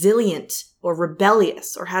more resilient or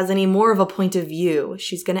rebellious or has any more of a point of view,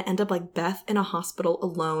 she's going to end up like Beth in a hospital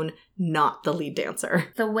alone, not the lead dancer.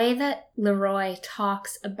 The way that Leroy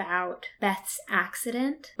talks about Beth's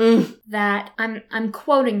accident, Mm. that I'm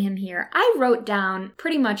quoting him here. I wrote down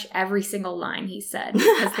pretty much every single line he said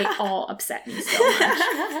because they all upset me so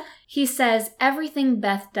much. He says, everything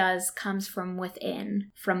Beth does comes from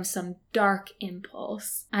within, from some dark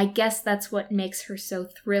impulse. I guess that's what makes her so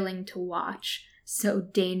thrilling to watch, so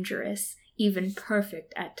dangerous, even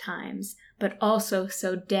perfect at times, but also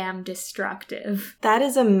so damn destructive. That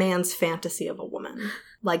is a man's fantasy of a woman.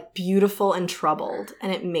 Like, beautiful and troubled,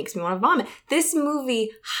 and it makes me want to vomit. This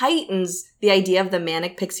movie heightens the idea of the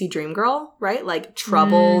manic pixie dream girl, right? Like,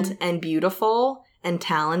 troubled and beautiful and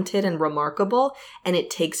talented and remarkable, and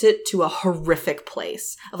it takes it to a horrific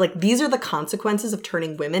place of like, these are the consequences of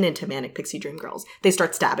turning women into manic pixie dream girls. They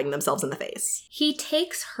start stabbing themselves in the face. He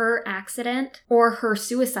takes her accident or her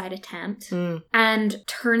suicide attempt and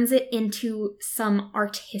turns it into some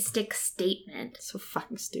artistic statement. So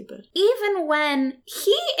fucking stupid. Even when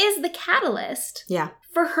he is the catalyst Yeah.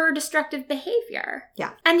 for her destructive behavior.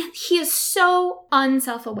 Yeah. And he is so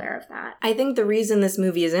unself-aware of that. I think the reason this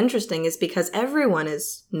movie is interesting is because everyone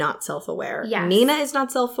is not self-aware. Yes. Nina is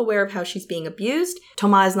not self-aware of how she's being abused.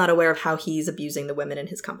 Thomas is not aware of how he's abusing the women in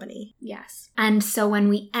his company. Yes. And so when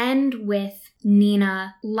we end with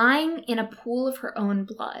Nina lying in a pool of her own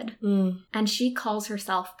blood, and she calls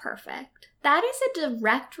herself perfect, that is a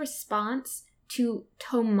direct response to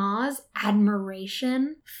Thomas'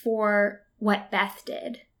 admiration for what Beth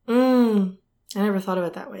did. I never thought of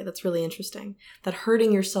it that way. That's really interesting. That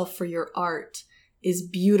hurting yourself for your art is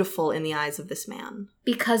beautiful in the eyes of this man.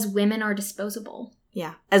 Because women are disposable.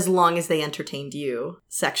 Yeah. As long as they entertained you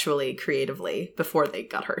sexually, creatively, before they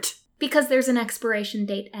got hurt. Because there's an expiration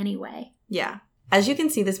date anyway. Yeah. As you can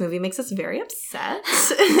see, this movie makes us very upset.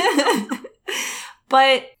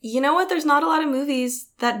 But you know what? There's not a lot of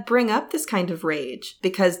movies that bring up this kind of rage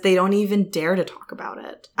because they don't even dare to talk about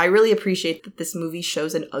it. I really appreciate that this movie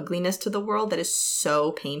shows an ugliness to the world that is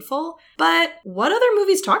so painful. But what other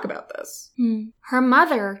movies talk about this? Her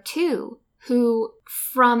mother, too, who,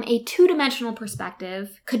 from a two-dimensional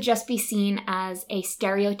perspective, could just be seen as a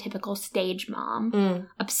stereotypical stage mom,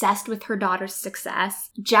 obsessed with her daughter's success,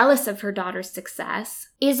 jealous of her daughter's success,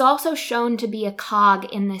 is also shown to be a cog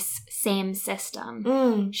in this same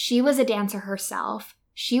system. She was a dancer herself.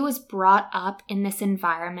 She was brought up in this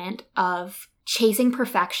environment of chasing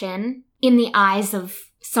perfection in the eyes of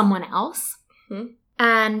someone else.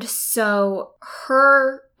 And so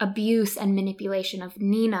her abuse and manipulation of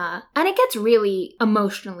Nina, and it gets really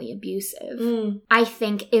emotionally abusive, I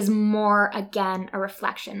think is more, again, a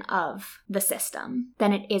reflection of the system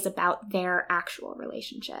than it is about their actual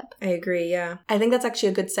relationship. I agree, yeah. I think that's actually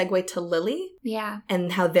a good segue to Lily. Yeah.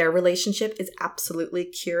 And how their relationship is absolutely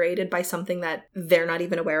curated by something that they're not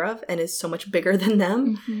even aware of and is so much bigger than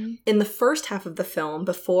them. In the first half of the film,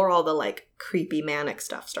 before all the, like, creepy manic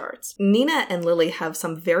stuff starts, Nina and Lily have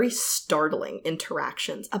some very startling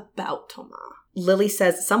interactions about Thomas. Lily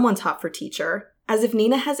says someone's hot for teacher, as if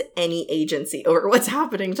Nina has any agency over what's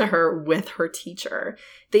happening to her with her teacher.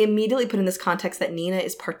 They immediately put in this context that Nina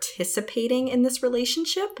is participating in this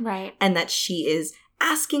relationship. Right. And that she is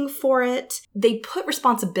asking for it. They put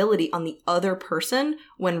responsibility on the other person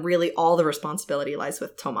when really all the responsibility lies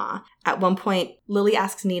with Thomas. At one point, Lily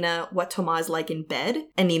asks Nina what Thomas is like in bed,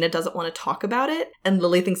 and Nina doesn't want to talk about it, and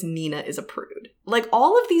Lily thinks Nina is a prude. Like,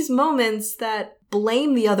 all of these moments that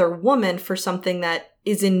blame the other woman for something that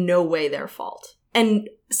is in no way their fault. And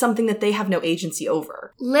something that they have no agency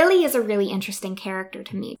over. Lily is a really interesting character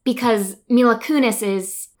to me because Mila Kunis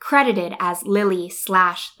is credited as Lily /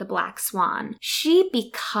 the Black Swan. She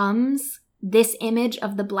becomes this image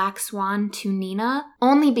of the Black Swan to Nina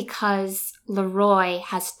only because Leroy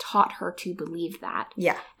has taught her to believe that.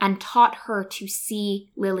 Yeah. And taught her to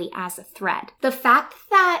see Lily as a threat. The fact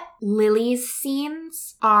that Lily's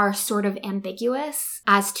scenes are sort of ambiguous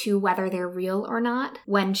as to whether they're real or not,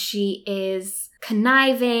 when she is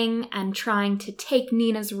conniving and trying to take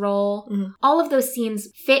Nina's role, all of those scenes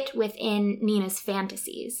fit within Nina's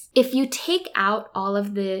fantasies. If you take out all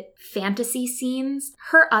of the fantasy scenes,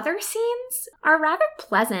 her other scenes are rather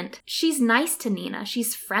pleasant. She's nice to Nina.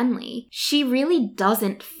 She's friendly. She really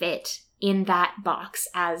doesn't fit in that box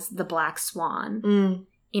as the Black Swan.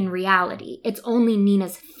 In reality, it's only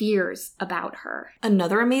Nina's fears about her.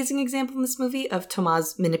 Another amazing example in this movie of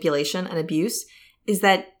Thomas' manipulation and abuse is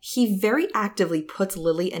that he very actively puts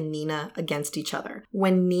Lily and Nina against each other.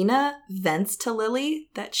 When Nina vents to Lily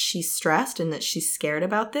that she's stressed and that she's scared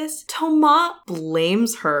about this, Thomas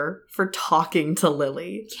blames her for talking to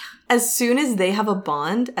Lily. Yeah. As soon as they have a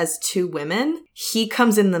bond as two women, he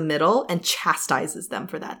comes in the middle and chastises them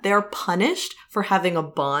for that. They are punished for having a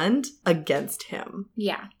bond against him.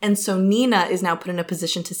 Yeah. And so Nina is now put in a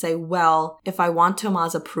position to say, well, if I want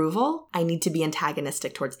Thomas' approval, I need to be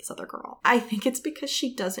antagonistic towards this other girl. I think it's because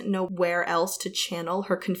she doesn't know where else to channel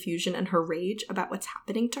her confusion and her rage about what's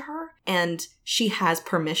happening to her. And she has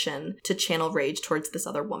permission to channel rage towards this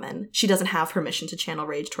other woman. She doesn't have permission to channel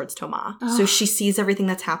rage towards Thomas. So she sees everything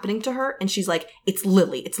that's happening to her and she's like, it's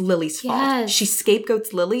Lily. It's Lily's fault. Yes. She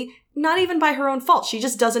scapegoats Lily, not even by her own fault. She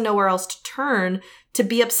just doesn't know where else to turn to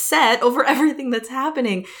be upset over everything that's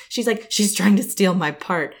happening. She's like, she's trying to steal my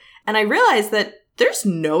part. And I realized that there's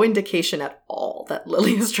no indication at all that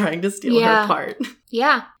Lily is trying to steal her part.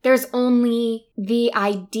 Yeah. There's only the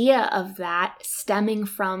idea of that stemming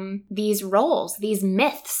from these roles, these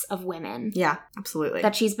myths of women. Yeah, absolutely.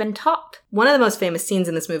 That she's been taught. One of the most famous scenes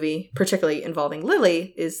in this movie, particularly involving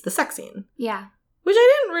Lily, is the sex scene. Yeah. Which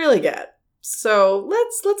I didn't really get. So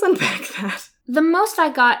let's unpack that. The most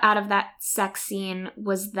I got out of that sex scene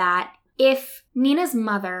was that if Nina's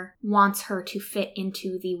mother wants her to fit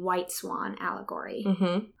into the White Swan allegory,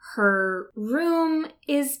 her room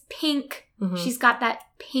is pink. She's got that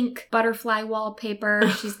pink butterfly wallpaper.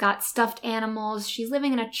 She's got stuffed animals. She's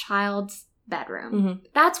living in a child's bedroom.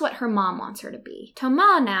 That's what her mom wants her to be.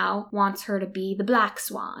 Thomas now wants her to be the Black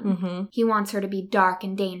Swan. He wants her to be dark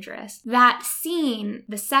and dangerous. That scene,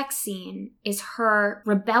 the sex scene, is her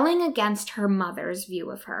rebelling against her mother's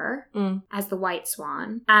view of her as the White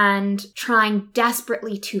Swan and trying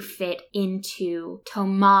desperately to fit into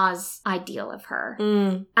Thomas' ideal of her.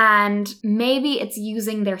 And maybe it's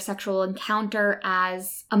using their sexual encounter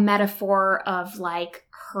as a metaphor of like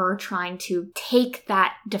her trying to take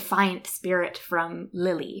that defiant spirit from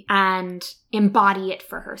Lily and embody it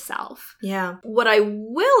for herself. Yeah. What I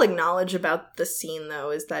will acknowledge about the scene,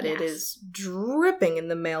 though, is that it is dripping in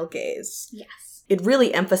the male gaze. Yes. It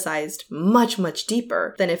really emphasized much, much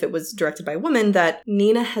deeper than if it was directed by a woman that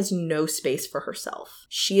Nina has no space for herself.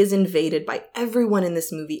 She is invaded by everyone in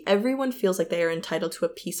this movie. Everyone feels like they are entitled to a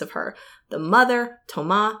piece of her. The mother,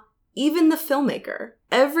 Thomas, even the filmmaker.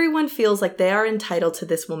 Everyone feels like they are entitled to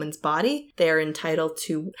this woman's body. They are entitled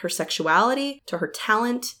to her sexuality, to her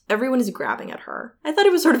talent. Everyone is grabbing at her. I thought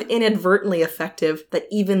it was sort of inadvertently effective that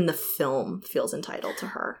even the film feels entitled to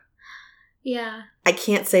her. Yeah. I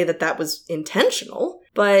can't say that that was intentional,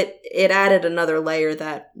 but it added another layer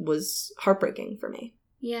that was heartbreaking for me.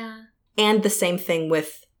 Yeah. And the same thing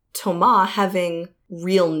with Thomas having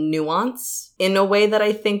real nuance in a way that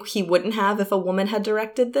I think he wouldn't have if a woman had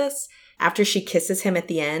directed this. After she kisses him at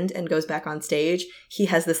the end and goes back on stage, he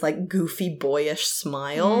has this like goofy boyish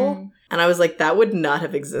smile. And I was like, that would not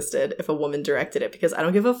have existed if a woman directed it, because I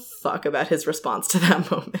don't give a fuck about his response to that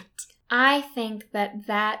moment. I think that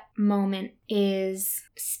that moment is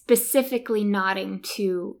specifically nodding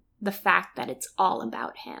to the fact that it's all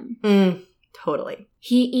about him. Totally.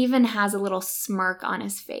 He even has a little smirk on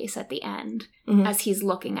his face at the end as he's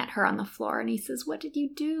looking at her on the floor, and he says, "What did you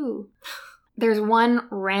do?" There's one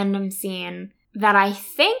random scene that I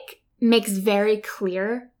think makes very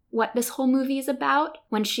clear what this whole movie is about,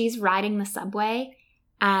 when she's riding the subway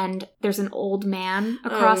and there's an old man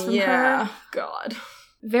across from her. God.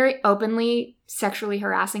 Very openly sexually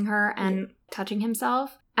harassing her and touching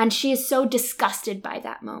himself. And she is so disgusted by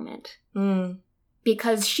that moment.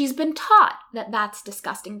 Because she's been taught that that's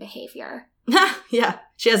disgusting behavior. Yeah.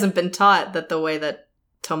 She hasn't been taught that the way that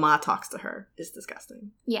Thomas talks to her is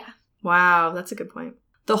disgusting. Yeah. Wow, that's a good point.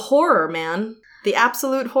 The horror, man. The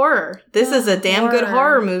absolute horror. This is a damn good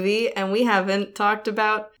horror movie, and we haven't talked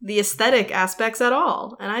about the aesthetic aspects at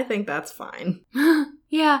all. And I think that's fine.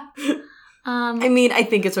 Yeah. I mean, I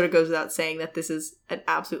think it sort of goes without saying that this is an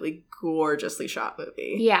absolutely gorgeously shot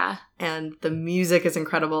movie. Yeah. And the music is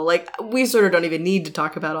incredible. Like, we sort of don't even need to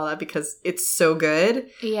talk about all that because it's so good.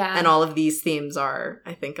 Yeah. And all of these themes are,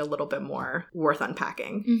 I think, a little bit more worth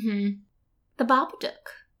unpacking. Mm-hmm. The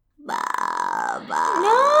Babadook. Babadook.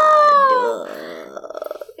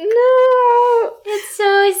 No! It's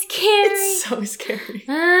so scary. It's so scary.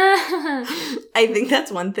 I think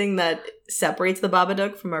that's one thing that separates The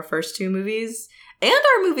Babadook from our first two movies and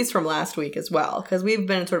our movies from last week as well, because we've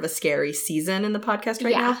been in sort of a scary season in the podcast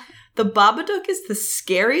right now. The Babadook is the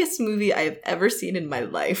scariest movie I have ever seen in my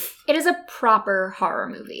life. It is a proper horror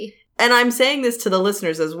movie. And I'm saying this to the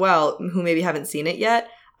listeners as well, who maybe haven't seen it yet.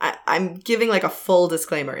 I'm giving like a full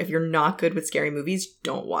disclaimer. If you're not good with scary movies,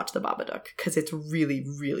 don't watch The Babadook, because it's really,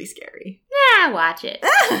 really scary. Nah, watch it.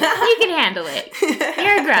 You can handle it.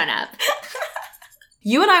 You're a grown-up.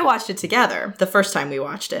 You and I watched it together the first time we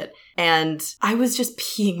watched it, and I was just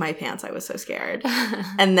peeing my pants. I was so scared.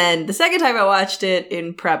 And then the second time I watched it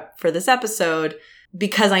in prep for this episode,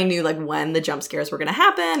 because I knew like when the jump scares were going to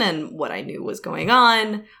happen and what I knew was going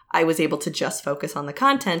on, I was able to just focus on the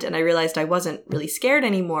content, and I realized I wasn't really scared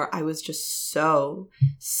anymore. I was just so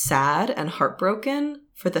sad and heartbroken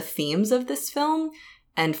for the themes of this film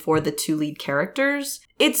and for the two lead characters.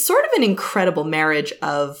 It's sort of an incredible marriage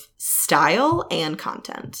of style and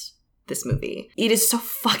content, this movie. It is so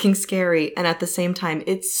fucking scary, and at the same time,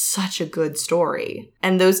 it's such a good story.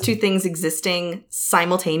 And those two things existing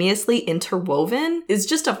simultaneously, interwoven, is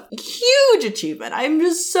just a huge achievement. I'm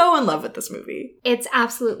just so in love with this movie. It's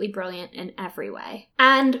absolutely brilliant in every way.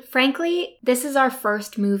 And frankly, this is our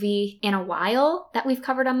first movie in a while that we've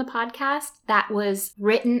covered on the podcast that was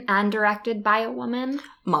written and directed by a woman.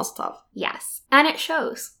 Mazel tov. Yes. And it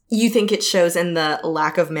shows. You think it shows in the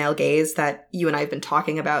lack of male gaze that you and I have been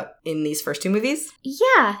talking about in these first two movies?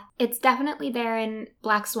 Yeah, it's definitely there in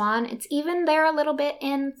Black Swan. It's even there a little bit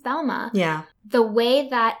in Thelma. Yeah. The way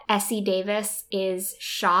that Essie Davis is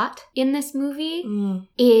shot in this movie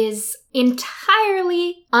is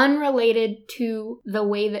entirely unrelated to the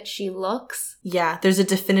way that she looks. Yeah, there's a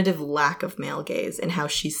definitive lack of male gaze in how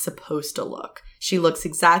she's supposed to look. She looks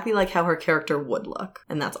exactly like how her character would look,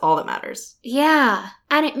 and that's all that matters. Yeah,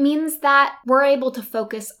 and it means that we're able to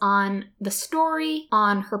focus on the story,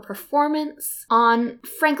 on her performance, on,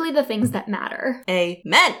 frankly, the things that matter.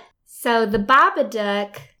 Amen. So The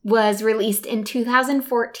Babadook was released in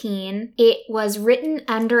 2014. It was written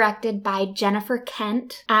and directed by Jennifer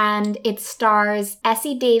Kent, and it stars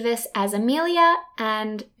Essie Davis as Amelia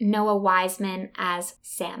and Noah Wiseman as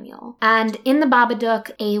Samuel. And in The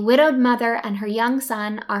Babadook, a widowed mother and her young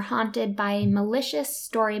son are haunted by a malicious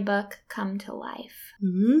storybook come to life.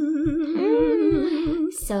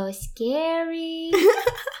 So scary.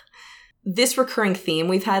 This recurring theme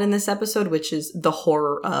we've had in this episode, which is the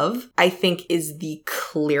horror of, I think is the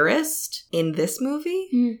clearest in this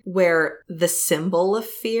movie, where the symbol of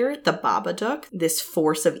fear, the Babadook, this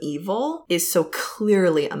force of evil, is so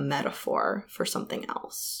clearly a metaphor for something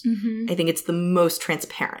else. I think it's the most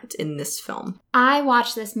transparent in this film. I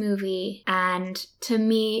watched this movie, and to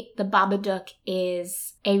me, the Babadook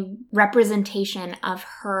is a representation of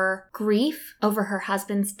her grief over her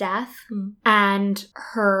husband's death and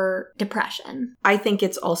her depression. I think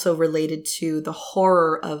it's also related to the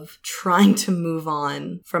horror of trying to move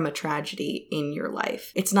on from a tragedy in your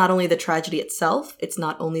life. It's not only the tragedy itself, it's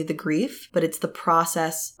not only the grief, but it's the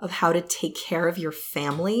process of how to take care of your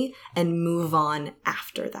family and move on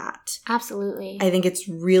after that. Absolutely. I think it's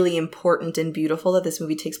really important and beautiful that this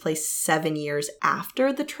movie takes place 7 years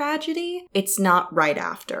after the tragedy. It's not right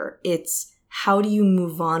after. It's how do you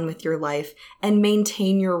move on with your life and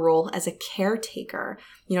maintain your role as a caretaker?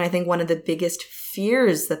 You know, I think one of the biggest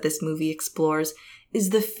fears that this movie explores is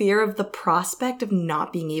the fear of the prospect of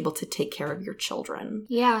not being able to take care of your children.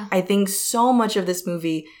 Yeah. I think so much of this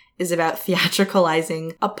movie is about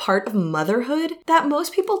theatricalizing a part of motherhood that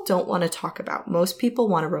most people don't want to talk about. Most people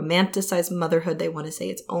want to romanticize motherhood. They want to say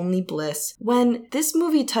it's only bliss. When this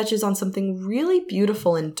movie touches on something really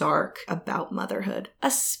beautiful and dark about motherhood,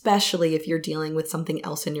 especially if you're dealing with something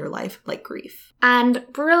else in your life, like grief. And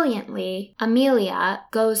brilliantly, Amelia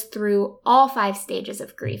goes through all 5 stages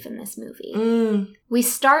of grief in this movie. We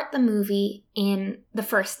start the movie in the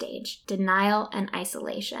first stage, denial and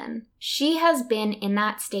isolation. She has been in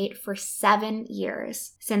that state for 7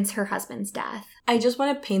 years since her husband's death. I just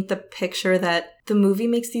want to paint the picture that the movie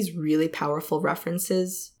makes these really powerful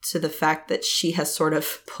references to the fact that she has sort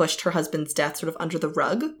of pushed her husband's death sort of under the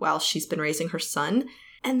rug while she's been raising her son.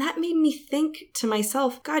 And that made me think to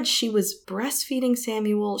myself, God, she was breastfeeding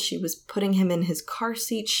Samuel. She was putting him in his car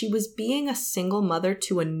seat. She was being a single mother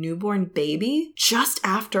to a newborn baby just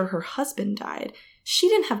after her husband died. She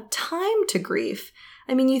didn't have time to grieve.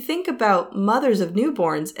 I mean, you think about mothers of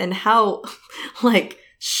newborns and how,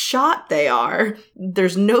 shot they are.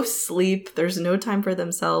 There's no sleep. There's no time for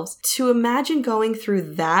themselves. To imagine going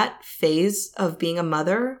through that phase of being a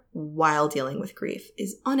mother while dealing with grief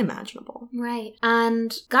is unimaginable. Right.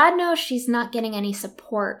 And God knows she's not getting any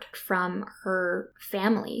support from her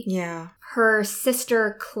family. Yeah. Her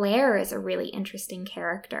sister Claire is a really interesting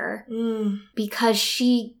character because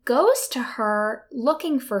she goes to her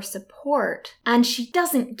looking for support and she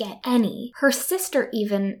doesn't get any. Her sister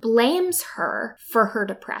even blames her for her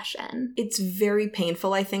depression. It's very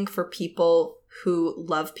painful, I think, for people who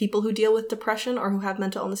love people who deal with depression or who have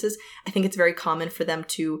mental illnesses. I think it's very common for them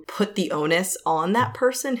to put the onus on that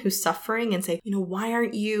person who's suffering and say, why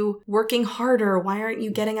aren't you working harder? Why aren't you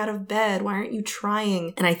getting out of bed? Why aren't you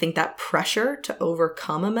trying? And I think that pressure to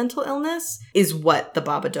overcome a mental illness is what the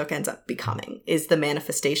Babadook ends up becoming, is the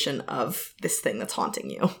manifestation of this thing that's haunting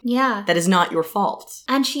you. Yeah. That is not your fault.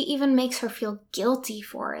 And she even makes her feel guilty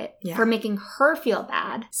for it, for making her feel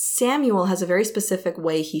bad. Samuel has a very specific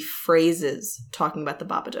way he phrases talking about the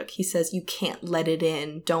Babadook. He says, you can't let it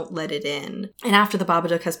in. Don't let it in. And after the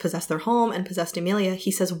Babadook has possessed their home and possessed Amelia,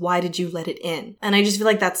 he says, why did you let it in? And I just feel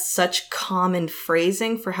like that's such common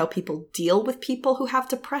phrasing for how people deal with people who have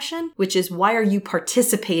depression, which is, why are you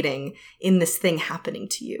participating in this thing happening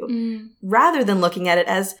to you? Rather than looking at it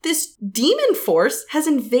as, this demon force has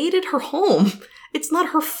invaded her home. It's not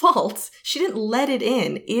her fault. She didn't let it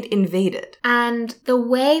in. It invaded. And the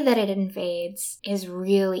way that it invades is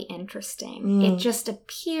really interesting. It just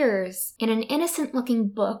appears in an innocent-looking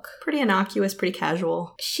book. Pretty innocuous, pretty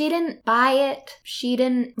casual. She didn't buy it. She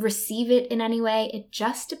didn't receive it in any way. It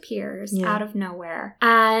just appears out of nowhere.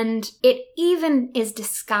 And it even is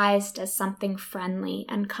disguised as something friendly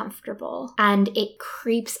and comfortable. And it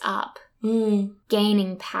creeps up.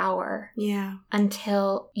 Gaining power. Yeah.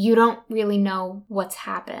 Until you don't really know what's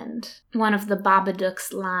happened. One of the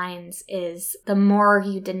Babadook's lines is, the more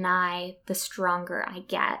you deny, the stronger I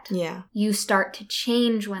get. Yeah. You start to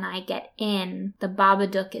change when I get in. The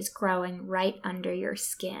Babadook is growing right under your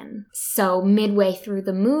skin. So midway through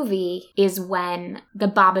the movie is when the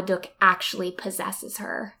Babadook actually possesses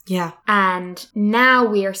her. Yeah. And now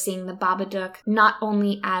we are seeing the Babadook not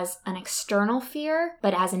only as an external fear,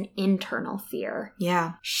 but as an internal fear. mother.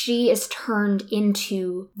 Yeah. She is turned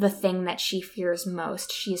into the thing that she fears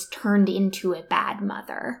most. She is turned into a bad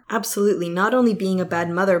mother. Absolutely. Not only being a bad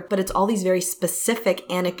mother, but it's all these very specific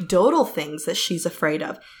anecdotal things that she's afraid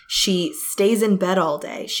of. She stays in bed all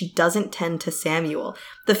day. She doesn't tend to Samuel.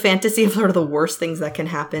 The fantasy of sort of the worst things that can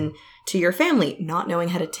happen to your family, not knowing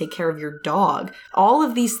how to take care of your dog. All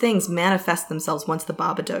of these things manifest themselves once the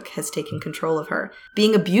Babadook has taken control of her.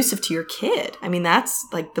 Being abusive to your kid. I mean, that's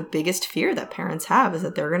like the biggest fear that parents have, is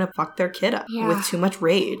that they're going to fuck their kid up with too much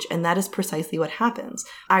rage. And that is precisely what happens.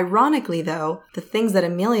 Ironically, though, the things that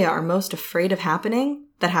Amelia are most afraid of happening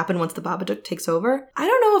that happen once the Babadook takes over, I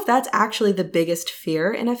don't know if that's actually the biggest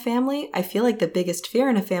fear in a family. I feel like the biggest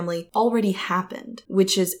fear in a family already happened,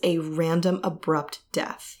 which is a random, abrupt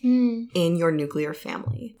death in your nuclear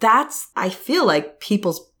family. That's, I feel like,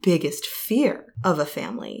 people's biggest fear of a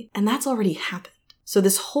family. And that's already happened. So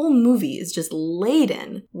this whole movie is just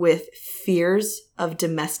laden with fears of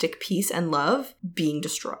domestic peace and love being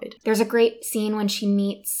destroyed. There's a great scene when she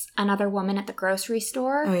meets another woman at the grocery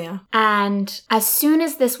store. Oh, yeah. And as soon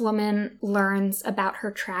as this woman learns about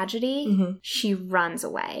her tragedy, she runs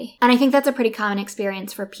away. And I think that's a pretty common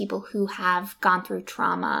experience for people who have gone through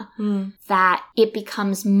trauma, that it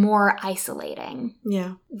becomes more isolating.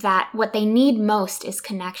 Yeah. That what they need most is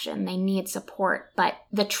connection. They need support, but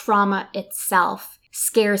the trauma itself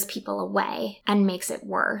scares people away and makes it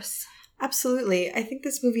worse. Absolutely. I think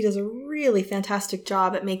this movie does a really fantastic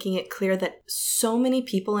job at making it clear that so many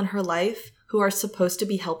people in her life who are supposed to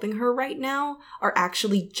be helping her right now are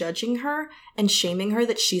actually judging her and shaming her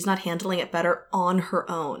that she's not handling it better on her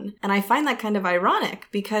own. And I find that kind of ironic,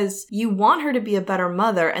 because you want her to be a better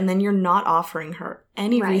mother and then you're not offering her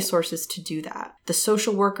any resources to do that. The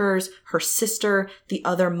social workers, her sister, the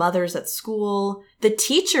other mothers at school, the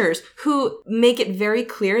teachers who make it very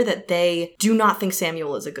clear that they do not think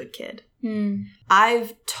Samuel is a good kid.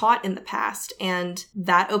 I've taught in the past, and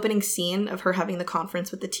that opening scene of her having the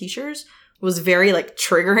conference with the teachers was very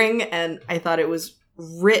triggering, and I thought it was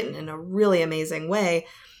written in a really amazing way.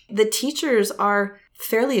 The teachers are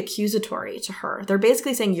fairly accusatory to her. They're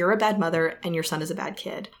basically saying, you're a bad mother and your son is a bad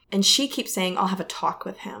kid. And she keeps saying, I'll have a talk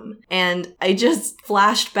with him. And I just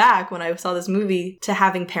flashed back when I saw this movie to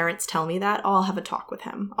having parents tell me that, I'll have a talk with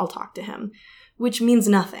him. I'll talk to him. Which means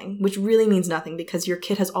nothing, which really means nothing, because your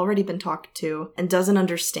kid has already been talked to and doesn't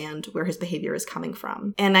understand where his behavior is coming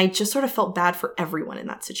from. And I just sort of felt bad for everyone in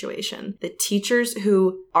that situation. The teachers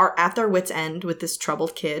who are at their wits' end with this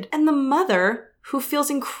troubled kid, and the mother who feels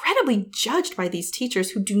incredibly judged by these teachers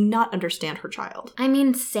who do not understand her child. I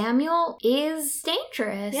mean, Samuel is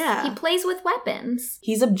dangerous. Yeah. He plays with weapons.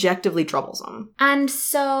 He's objectively troublesome. And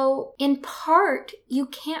so, in part, you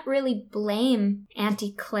can't really blame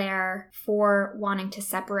Auntie Claire for wanting to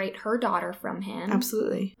separate her daughter from him.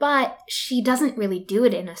 Absolutely. But she doesn't really do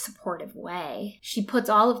it in a supportive way. She puts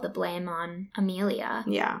all of the blame on Amelia.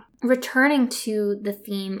 Yeah. Returning to the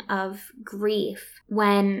theme of grief,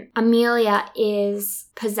 when Amelia is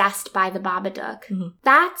possessed by the Babadook,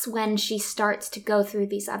 that's when she starts to go through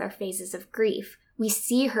these other phases of grief. We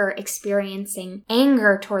see her experiencing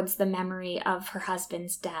anger towards the memory of her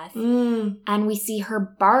husband's death. And we see her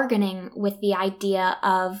bargaining with the idea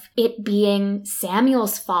of it being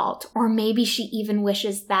Samuel's fault. Or maybe she even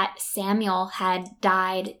wishes that Samuel had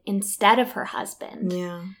died instead of her husband.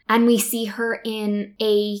 Yeah. And we see her in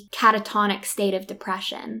a catatonic state of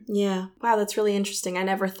depression. Yeah. Wow, that's really interesting. I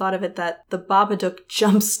never thought of it that the Babadook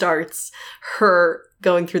jumpstarts her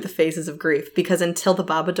going through the phases of grief, because until the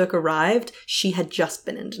Babadook arrived, she had just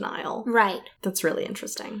been in denial. Right. That's really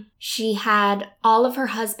interesting. She had all of her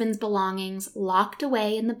husband's belongings locked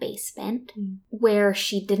away in the basement, where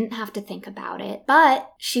she didn't have to think about it,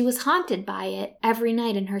 but she was haunted by it every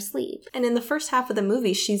night in her sleep. And in the first half of the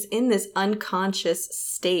movie, she's in this unconscious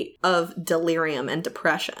state of delirium and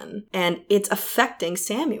depression, and it's affecting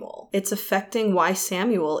Samuel. It's affecting why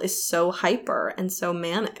Samuel is so hyper and so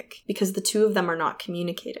manic, because the two of them are not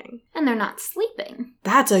communicating. And they're not sleeping.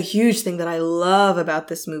 That's a huge thing that I love about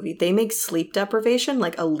this movie. They make sleep deprivation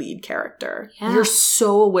like a lead character. Yeah. You're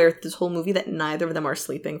so aware through this whole movie that neither of them are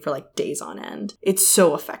sleeping for days on end. It's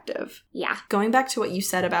so effective. Yeah. Going back to what you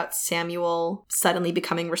said about Samuel suddenly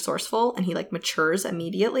becoming resourceful and he matures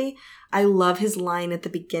immediately, I love his line at the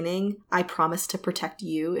beginning, I promise to protect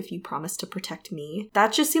you if you promise to protect me.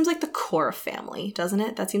 That just seems like the core of family, doesn't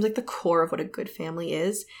it? That seems like the core of what a good family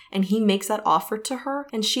is. And he makes that offer to her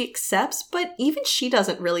and she accepts, but even she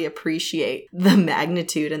doesn't really appreciate the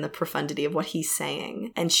magnitude and the profundity of what he's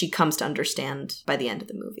saying. And she comes to understand by the end of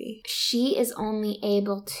the movie. She is only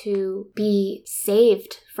able to be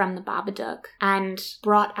saved from the Babadook and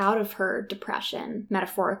brought out of her depression,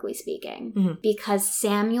 metaphorically speaking, because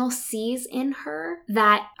Samuel sees in her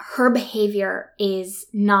that her behavior is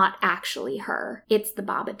not actually her. It's the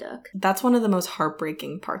Babadook. That's one of the most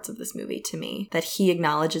heartbreaking parts of this movie to me, that he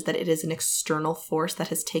acknowledges that it is an external force that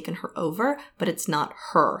has taken her over, but it's not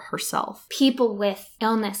her herself. People with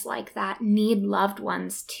illness like that need loved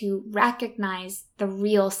ones to recognize the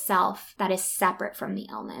real self that is separate from the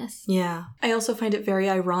illness. Yeah. I also find it very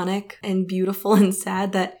ironic and beautiful and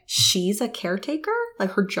sad that she's a caretaker.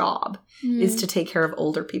 Like, her job is to take care of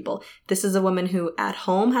older people. This is a woman who at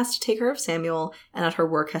home has to take care of Samuel and at her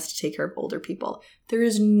work has to take care of older people. There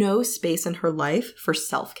is no space in her life for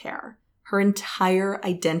self-care. Her entire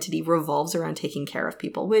identity revolves around taking care of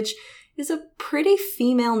people, which is a pretty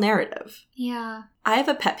female narrative. Yeah. I have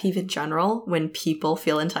a pet peeve in general when people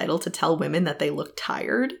feel entitled to tell women that they look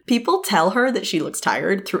tired. People tell her that she looks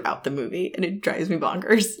tired throughout the movie, and it drives me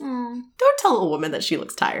bonkers. Don't tell a woman that she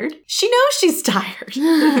looks tired. She knows she's tired.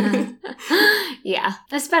 Yeah.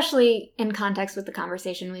 Especially in context with the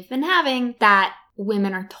conversation we've been having, that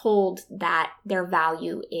women are told that their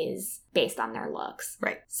value is based on their looks.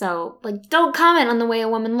 Right. So, like, don't comment on the way a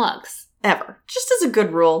woman looks. Ever. Just as a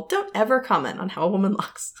good rule, don't ever comment on how a woman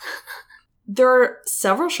looks. There are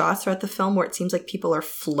several shots throughout the film where it seems like people are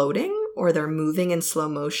floating or they're moving in slow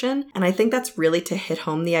motion. And I think that's really to hit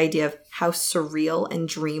home the idea of how surreal and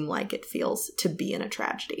dreamlike it feels to be in a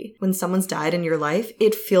tragedy. When someone's died in your life,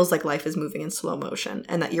 it feels like life is moving in slow motion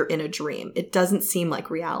and that you're in a dream. It doesn't seem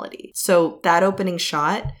like reality. So that opening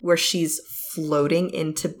shot where she's floating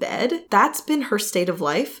into bed, that's been her state of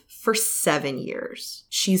life for 7 years.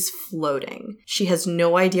 She's floating. She has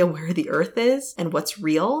no idea where the earth is and what's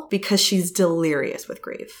real because she's delirious with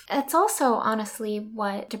grief. It's also honestly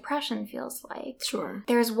what depression feels like. Sure.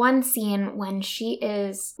 There's one scene when she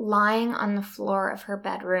is lying on the floor of her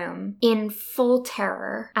bedroom in full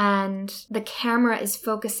terror, and the camera is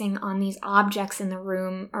focusing on these objects in the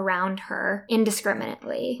room around her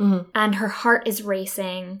indiscriminately. And her heart is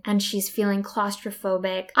racing and she's feeling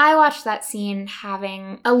claustrophobic. I watched that scene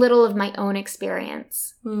having a little of my own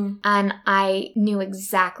experience. And I knew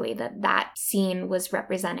exactly that that scene was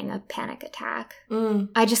representing a panic attack.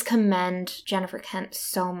 I just commend Jennifer Kent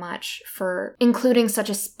so much for including such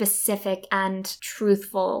a specific and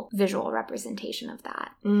truthful visual representation of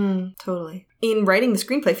that. Totally. In writing the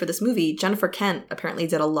screenplay for this movie, Jennifer Kent apparently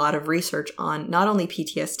did a lot of research on not only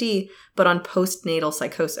PTSD, but on postnatal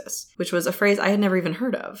psychosis, which was a phrase I had never even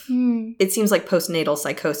heard of. It seems like postnatal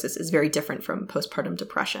psychosis is very different from postpartum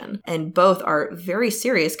depression, and both are very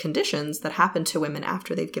serious conditions that happen to women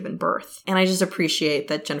after they've given birth. And I just appreciate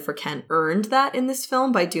that Jennifer Kent earned that in this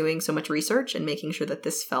film by doing so much research and making sure that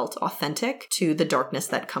this felt authentic to the darkness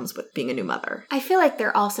that comes with being a new mother. I feel like there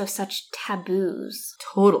are also such taboos.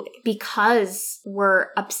 Totally. Because we're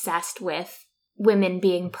obsessed with women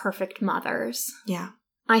being perfect mothers. Yeah.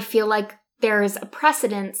 I feel like there's a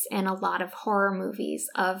precedence in a lot of horror movies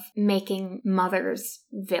of making mothers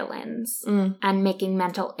villains and making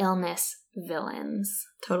mental illness villains.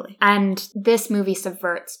 Totally. And this movie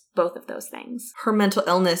subverts both of those things. Her mental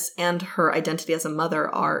illness and her identity as a mother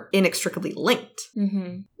are inextricably linked.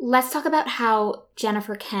 Let's talk about how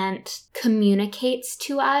Jennifer Kent communicates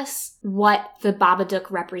to us what the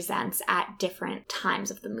Babadook represents at different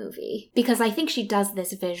times of the movie. Because I think she does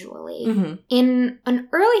this visually. In an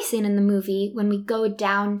early scene in the movie, when we go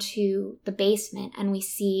down to the basement and we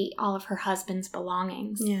see all of her husband's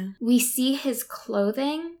belongings, we see his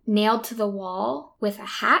clothing nailed to the wall with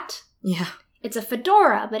a hat. Yeah. It's a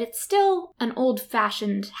fedora, but it's still an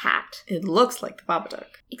old-fashioned hat. It looks like the Babadook.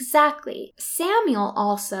 Exactly. Samuel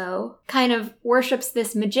also kind of worships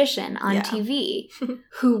this magician on TV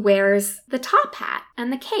who wears the top hat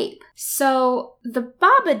and the cape. So the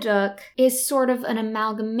Babadook is sort of an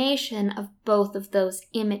amalgamation of both of those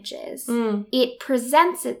images. It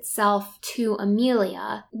presents itself to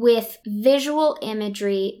Amelia with visual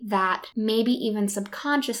imagery that maybe even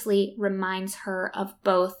subconsciously reminds her of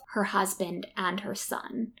both her husband and her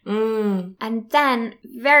son. And then,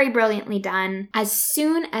 very brilliantly done, as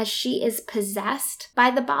soon as she is possessed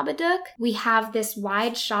by the Babadook, we have this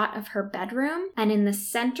wide shot of her bedroom, and in the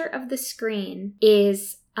center of the screen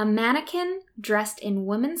is a mannequin dressed in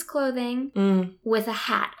women's clothing with a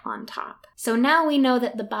hat on top. So now we know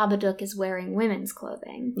that the Babadook is wearing women's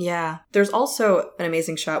clothing. Yeah. There's also an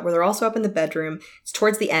amazing shot where they're also up in the bedroom. It's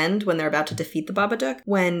towards the end when they're about to defeat the Babadook,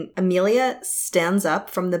 when Amelia stands up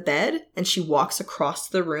from the bed and she walks across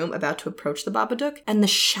the room about to approach the Babadook, and the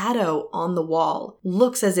shadow on the wall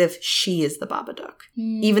looks as if she is the Babadook.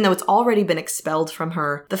 Even though it's already been expelled from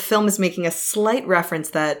her, the film is making a slight reference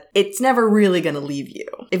that it's never really going to leave you.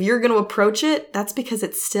 If you're going to approach it, that's because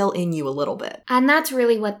it's still in you a little bit. And that's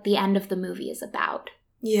really what the end of the movie is about.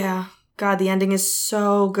 Yeah. God, the ending is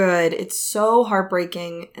so good. It's so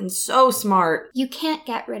heartbreaking and so smart. You can't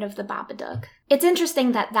get rid of the Babadook. It's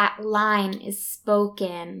interesting that that line is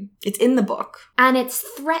spoken. It's in the book. And it's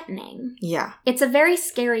threatening. Yeah. It's a very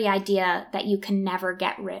scary idea that you can never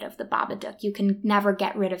get rid of the Babadook. You can never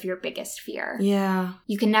get rid of your biggest fear. Yeah.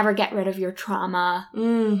 You can never get rid of your trauma.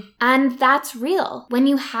 Mm. And that's real. When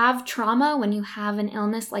you have trauma, when you have an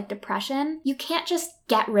illness like depression, you can't just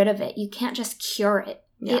get rid of it. You can't just cure it.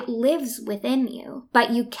 Yeah. It lives within you,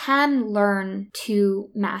 but you can learn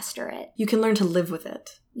to master it. You can learn to live with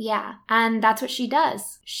it. Yeah, and that's what she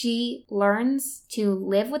does. She learns to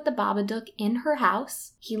live with the Babadook in her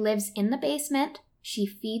house. He lives in the basement. She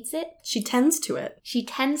feeds it. She tends to it. She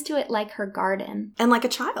tends to it like her garden. And like a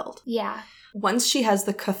child. Yeah. Once she has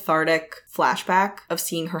the cathartic flashback of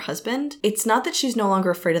seeing her husband, it's not that she's no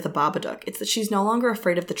longer afraid of the Babadook. It's that she's no longer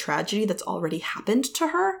afraid of the tragedy that's already happened to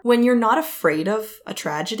her. When you're not afraid of a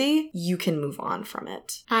tragedy, you can move on from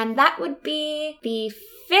it. And that would be the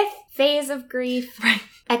 5th phase of grief. Right.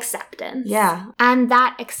 Acceptance. Yeah. And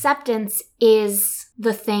that acceptance is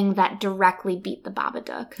the thing that directly beat the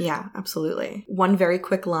Babadook. Yeah, absolutely. One very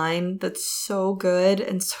quick line that's so good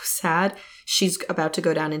and so sad. She's about to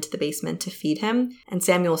go down into the basement to feed him, and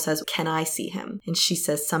Samuel says, "Can I see him?" And she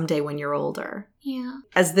says, "Someday when you're older." Yeah.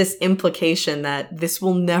 As this implication that this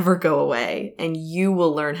will never go away, and you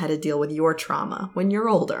will learn how to deal with your trauma when you're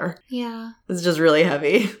older. Yeah. It's just really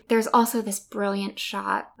heavy. There's also this brilliant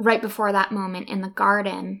shot right before that moment in the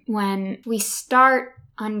garden when we start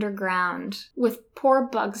underground with poor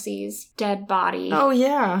Bugsy's dead body. Oh,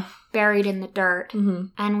 yeah. Buried in the dirt. Mm-hmm.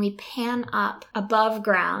 And we pan up above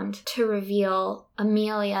ground to reveal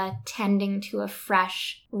Amelia tending to a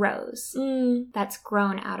fresh rose that's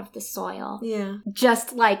grown out of the soil. Yeah.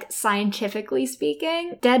 Just like scientifically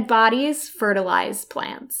speaking, dead bodies fertilize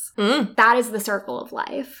plants. That is the circle of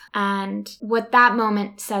life. And what that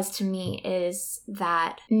moment says to me is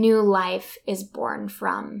that new life is born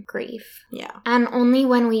from grief. Yeah. And only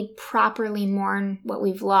when we properly mourn what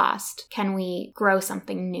we've lost can we grow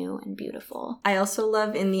something new and beautiful. I also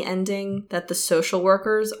love in the ending that the social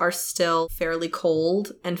workers are still fairly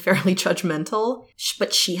cold and fairly judgmental,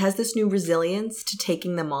 but she has this new resilience to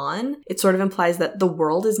taking them on. It sort of implies that the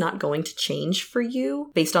world is not going to change for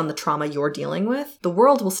you based on the trauma you're dealing with. The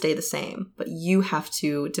world will stay the same, but you have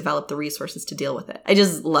to develop the resources to deal with it. I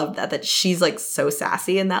just love that she's like so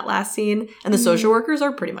sassy in that last scene, and the social workers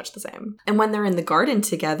are pretty much the same. And when they're in the garden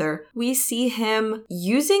together, we see him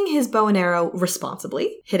using his bow and arrow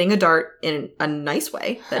responsibly, hitting a dart in a nice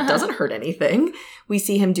way that doesn't hurt anything. We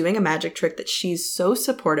see him doing a magic trick that she's so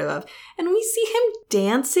supportive of, and we see him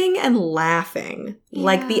dancing and laughing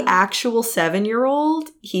like the actual 7-year-old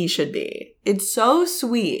he should be. It's so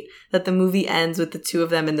sweet that the movie ends with the two of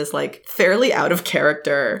them in this like fairly out of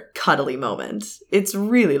character cuddly moment. It's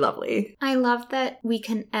really lovely. I love that we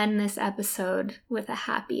can end this episode with a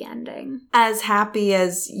happy ending. As happy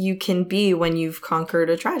as you can be when you've conquered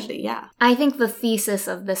a tragedy, yeah. I think the thesis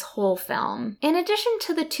of this whole film, in addition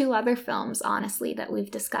to the 2 other films, honestly, that we've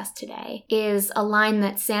discussed today, is a line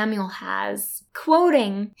that Samuel has,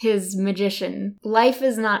 quoting his magician, "Life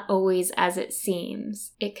is not always as it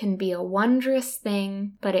seems. It can be a wondrous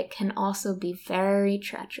thing, but it can also be very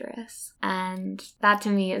treacherous." And that to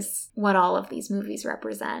me is what all of these movies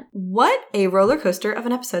represent. What a roller coaster of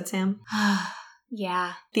an episode, Sam.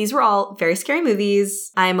 Yeah. These were all very scary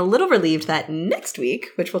movies. I'm a little relieved that next week,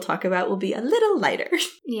 which we'll talk about, will be a little lighter.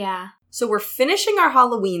 Yeah. So we're finishing our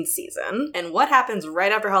Halloween season, and what happens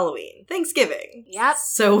right after Halloween? Thanksgiving. Yep.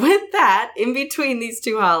 So with that, in between these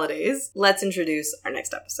 2 holidays, let's introduce our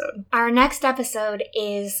next episode. Our next episode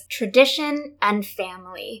is Tradition and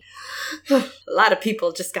Family. A lot of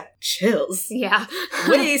people just got chills. Yeah.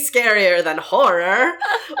 Way scarier than horror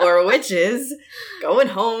or witches going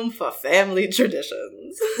home for family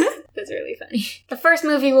traditions. That's really funny. The first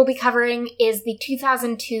movie we'll be covering is the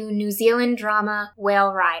 2002 New Zealand drama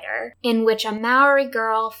Whale Rider, in which a Maori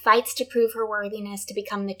girl fights to prove her worthiness to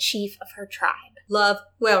become the chief of her tribe. Love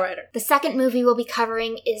Whale Rider. The second movie we'll be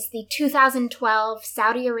covering is the 2012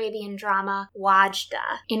 Saudi Arabian drama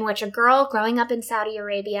Wajda, in which a girl growing up in Saudi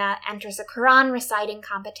Arabia enters a Quran reciting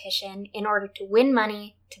competition in order to win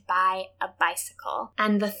money to buy a bicycle.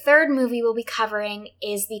 And the third movie we'll be covering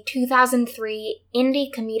is the 2003 indie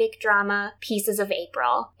comedic drama Pieces of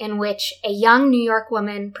April, in which a young New York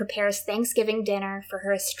woman prepares Thanksgiving dinner for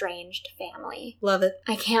her estranged family. Love it.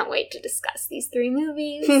 I can't wait to discuss these 3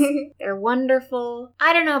 movies. They're wonderful.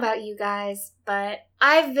 I don't know about you guys, but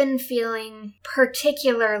I've been feeling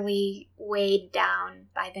particularly weighed down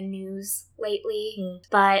by the news lately.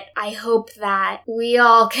 But I hope that we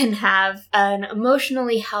all can have an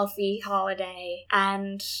emotionally healthy holiday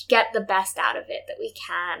and get the best out of it that we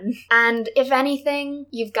can. And if anything,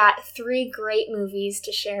 you've got 3 great movies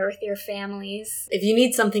to share with your families. If you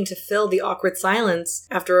need something to fill the awkward silence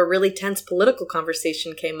after a really tense political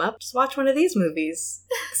conversation came up, just watch one of these movies.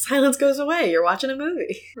 Silence goes away. You're watching a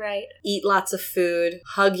movie. Right. Eat lots of food.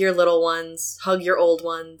 Hug your little ones. Hug your old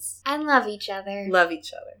ones. And love each other. Love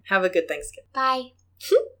each other. Have a good Thanksgiving. Bye.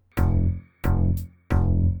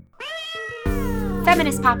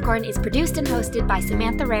 Feminist Popcorn is produced and hosted by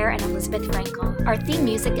Samantha Rare and Elizabeth Frankel. Our theme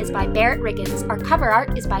music is by Barrett Riggins. Our cover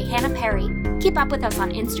art is by Hannah Perry. Keep up with us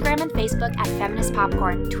on Instagram and Facebook at Feminist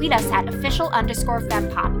Popcorn. Tweet us at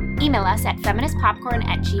official_fempop. Email us at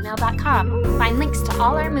feministpopcorn@gmail.com. Find links to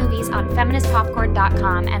all our movies on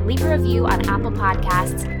feministpopcorn.com and leave a review on Apple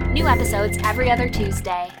Podcasts. New episodes every other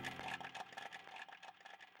Tuesday.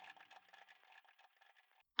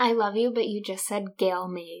 I love you, but you just said Gail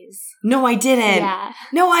Mays. No, I didn't. Yeah.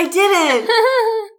 No, I didn't.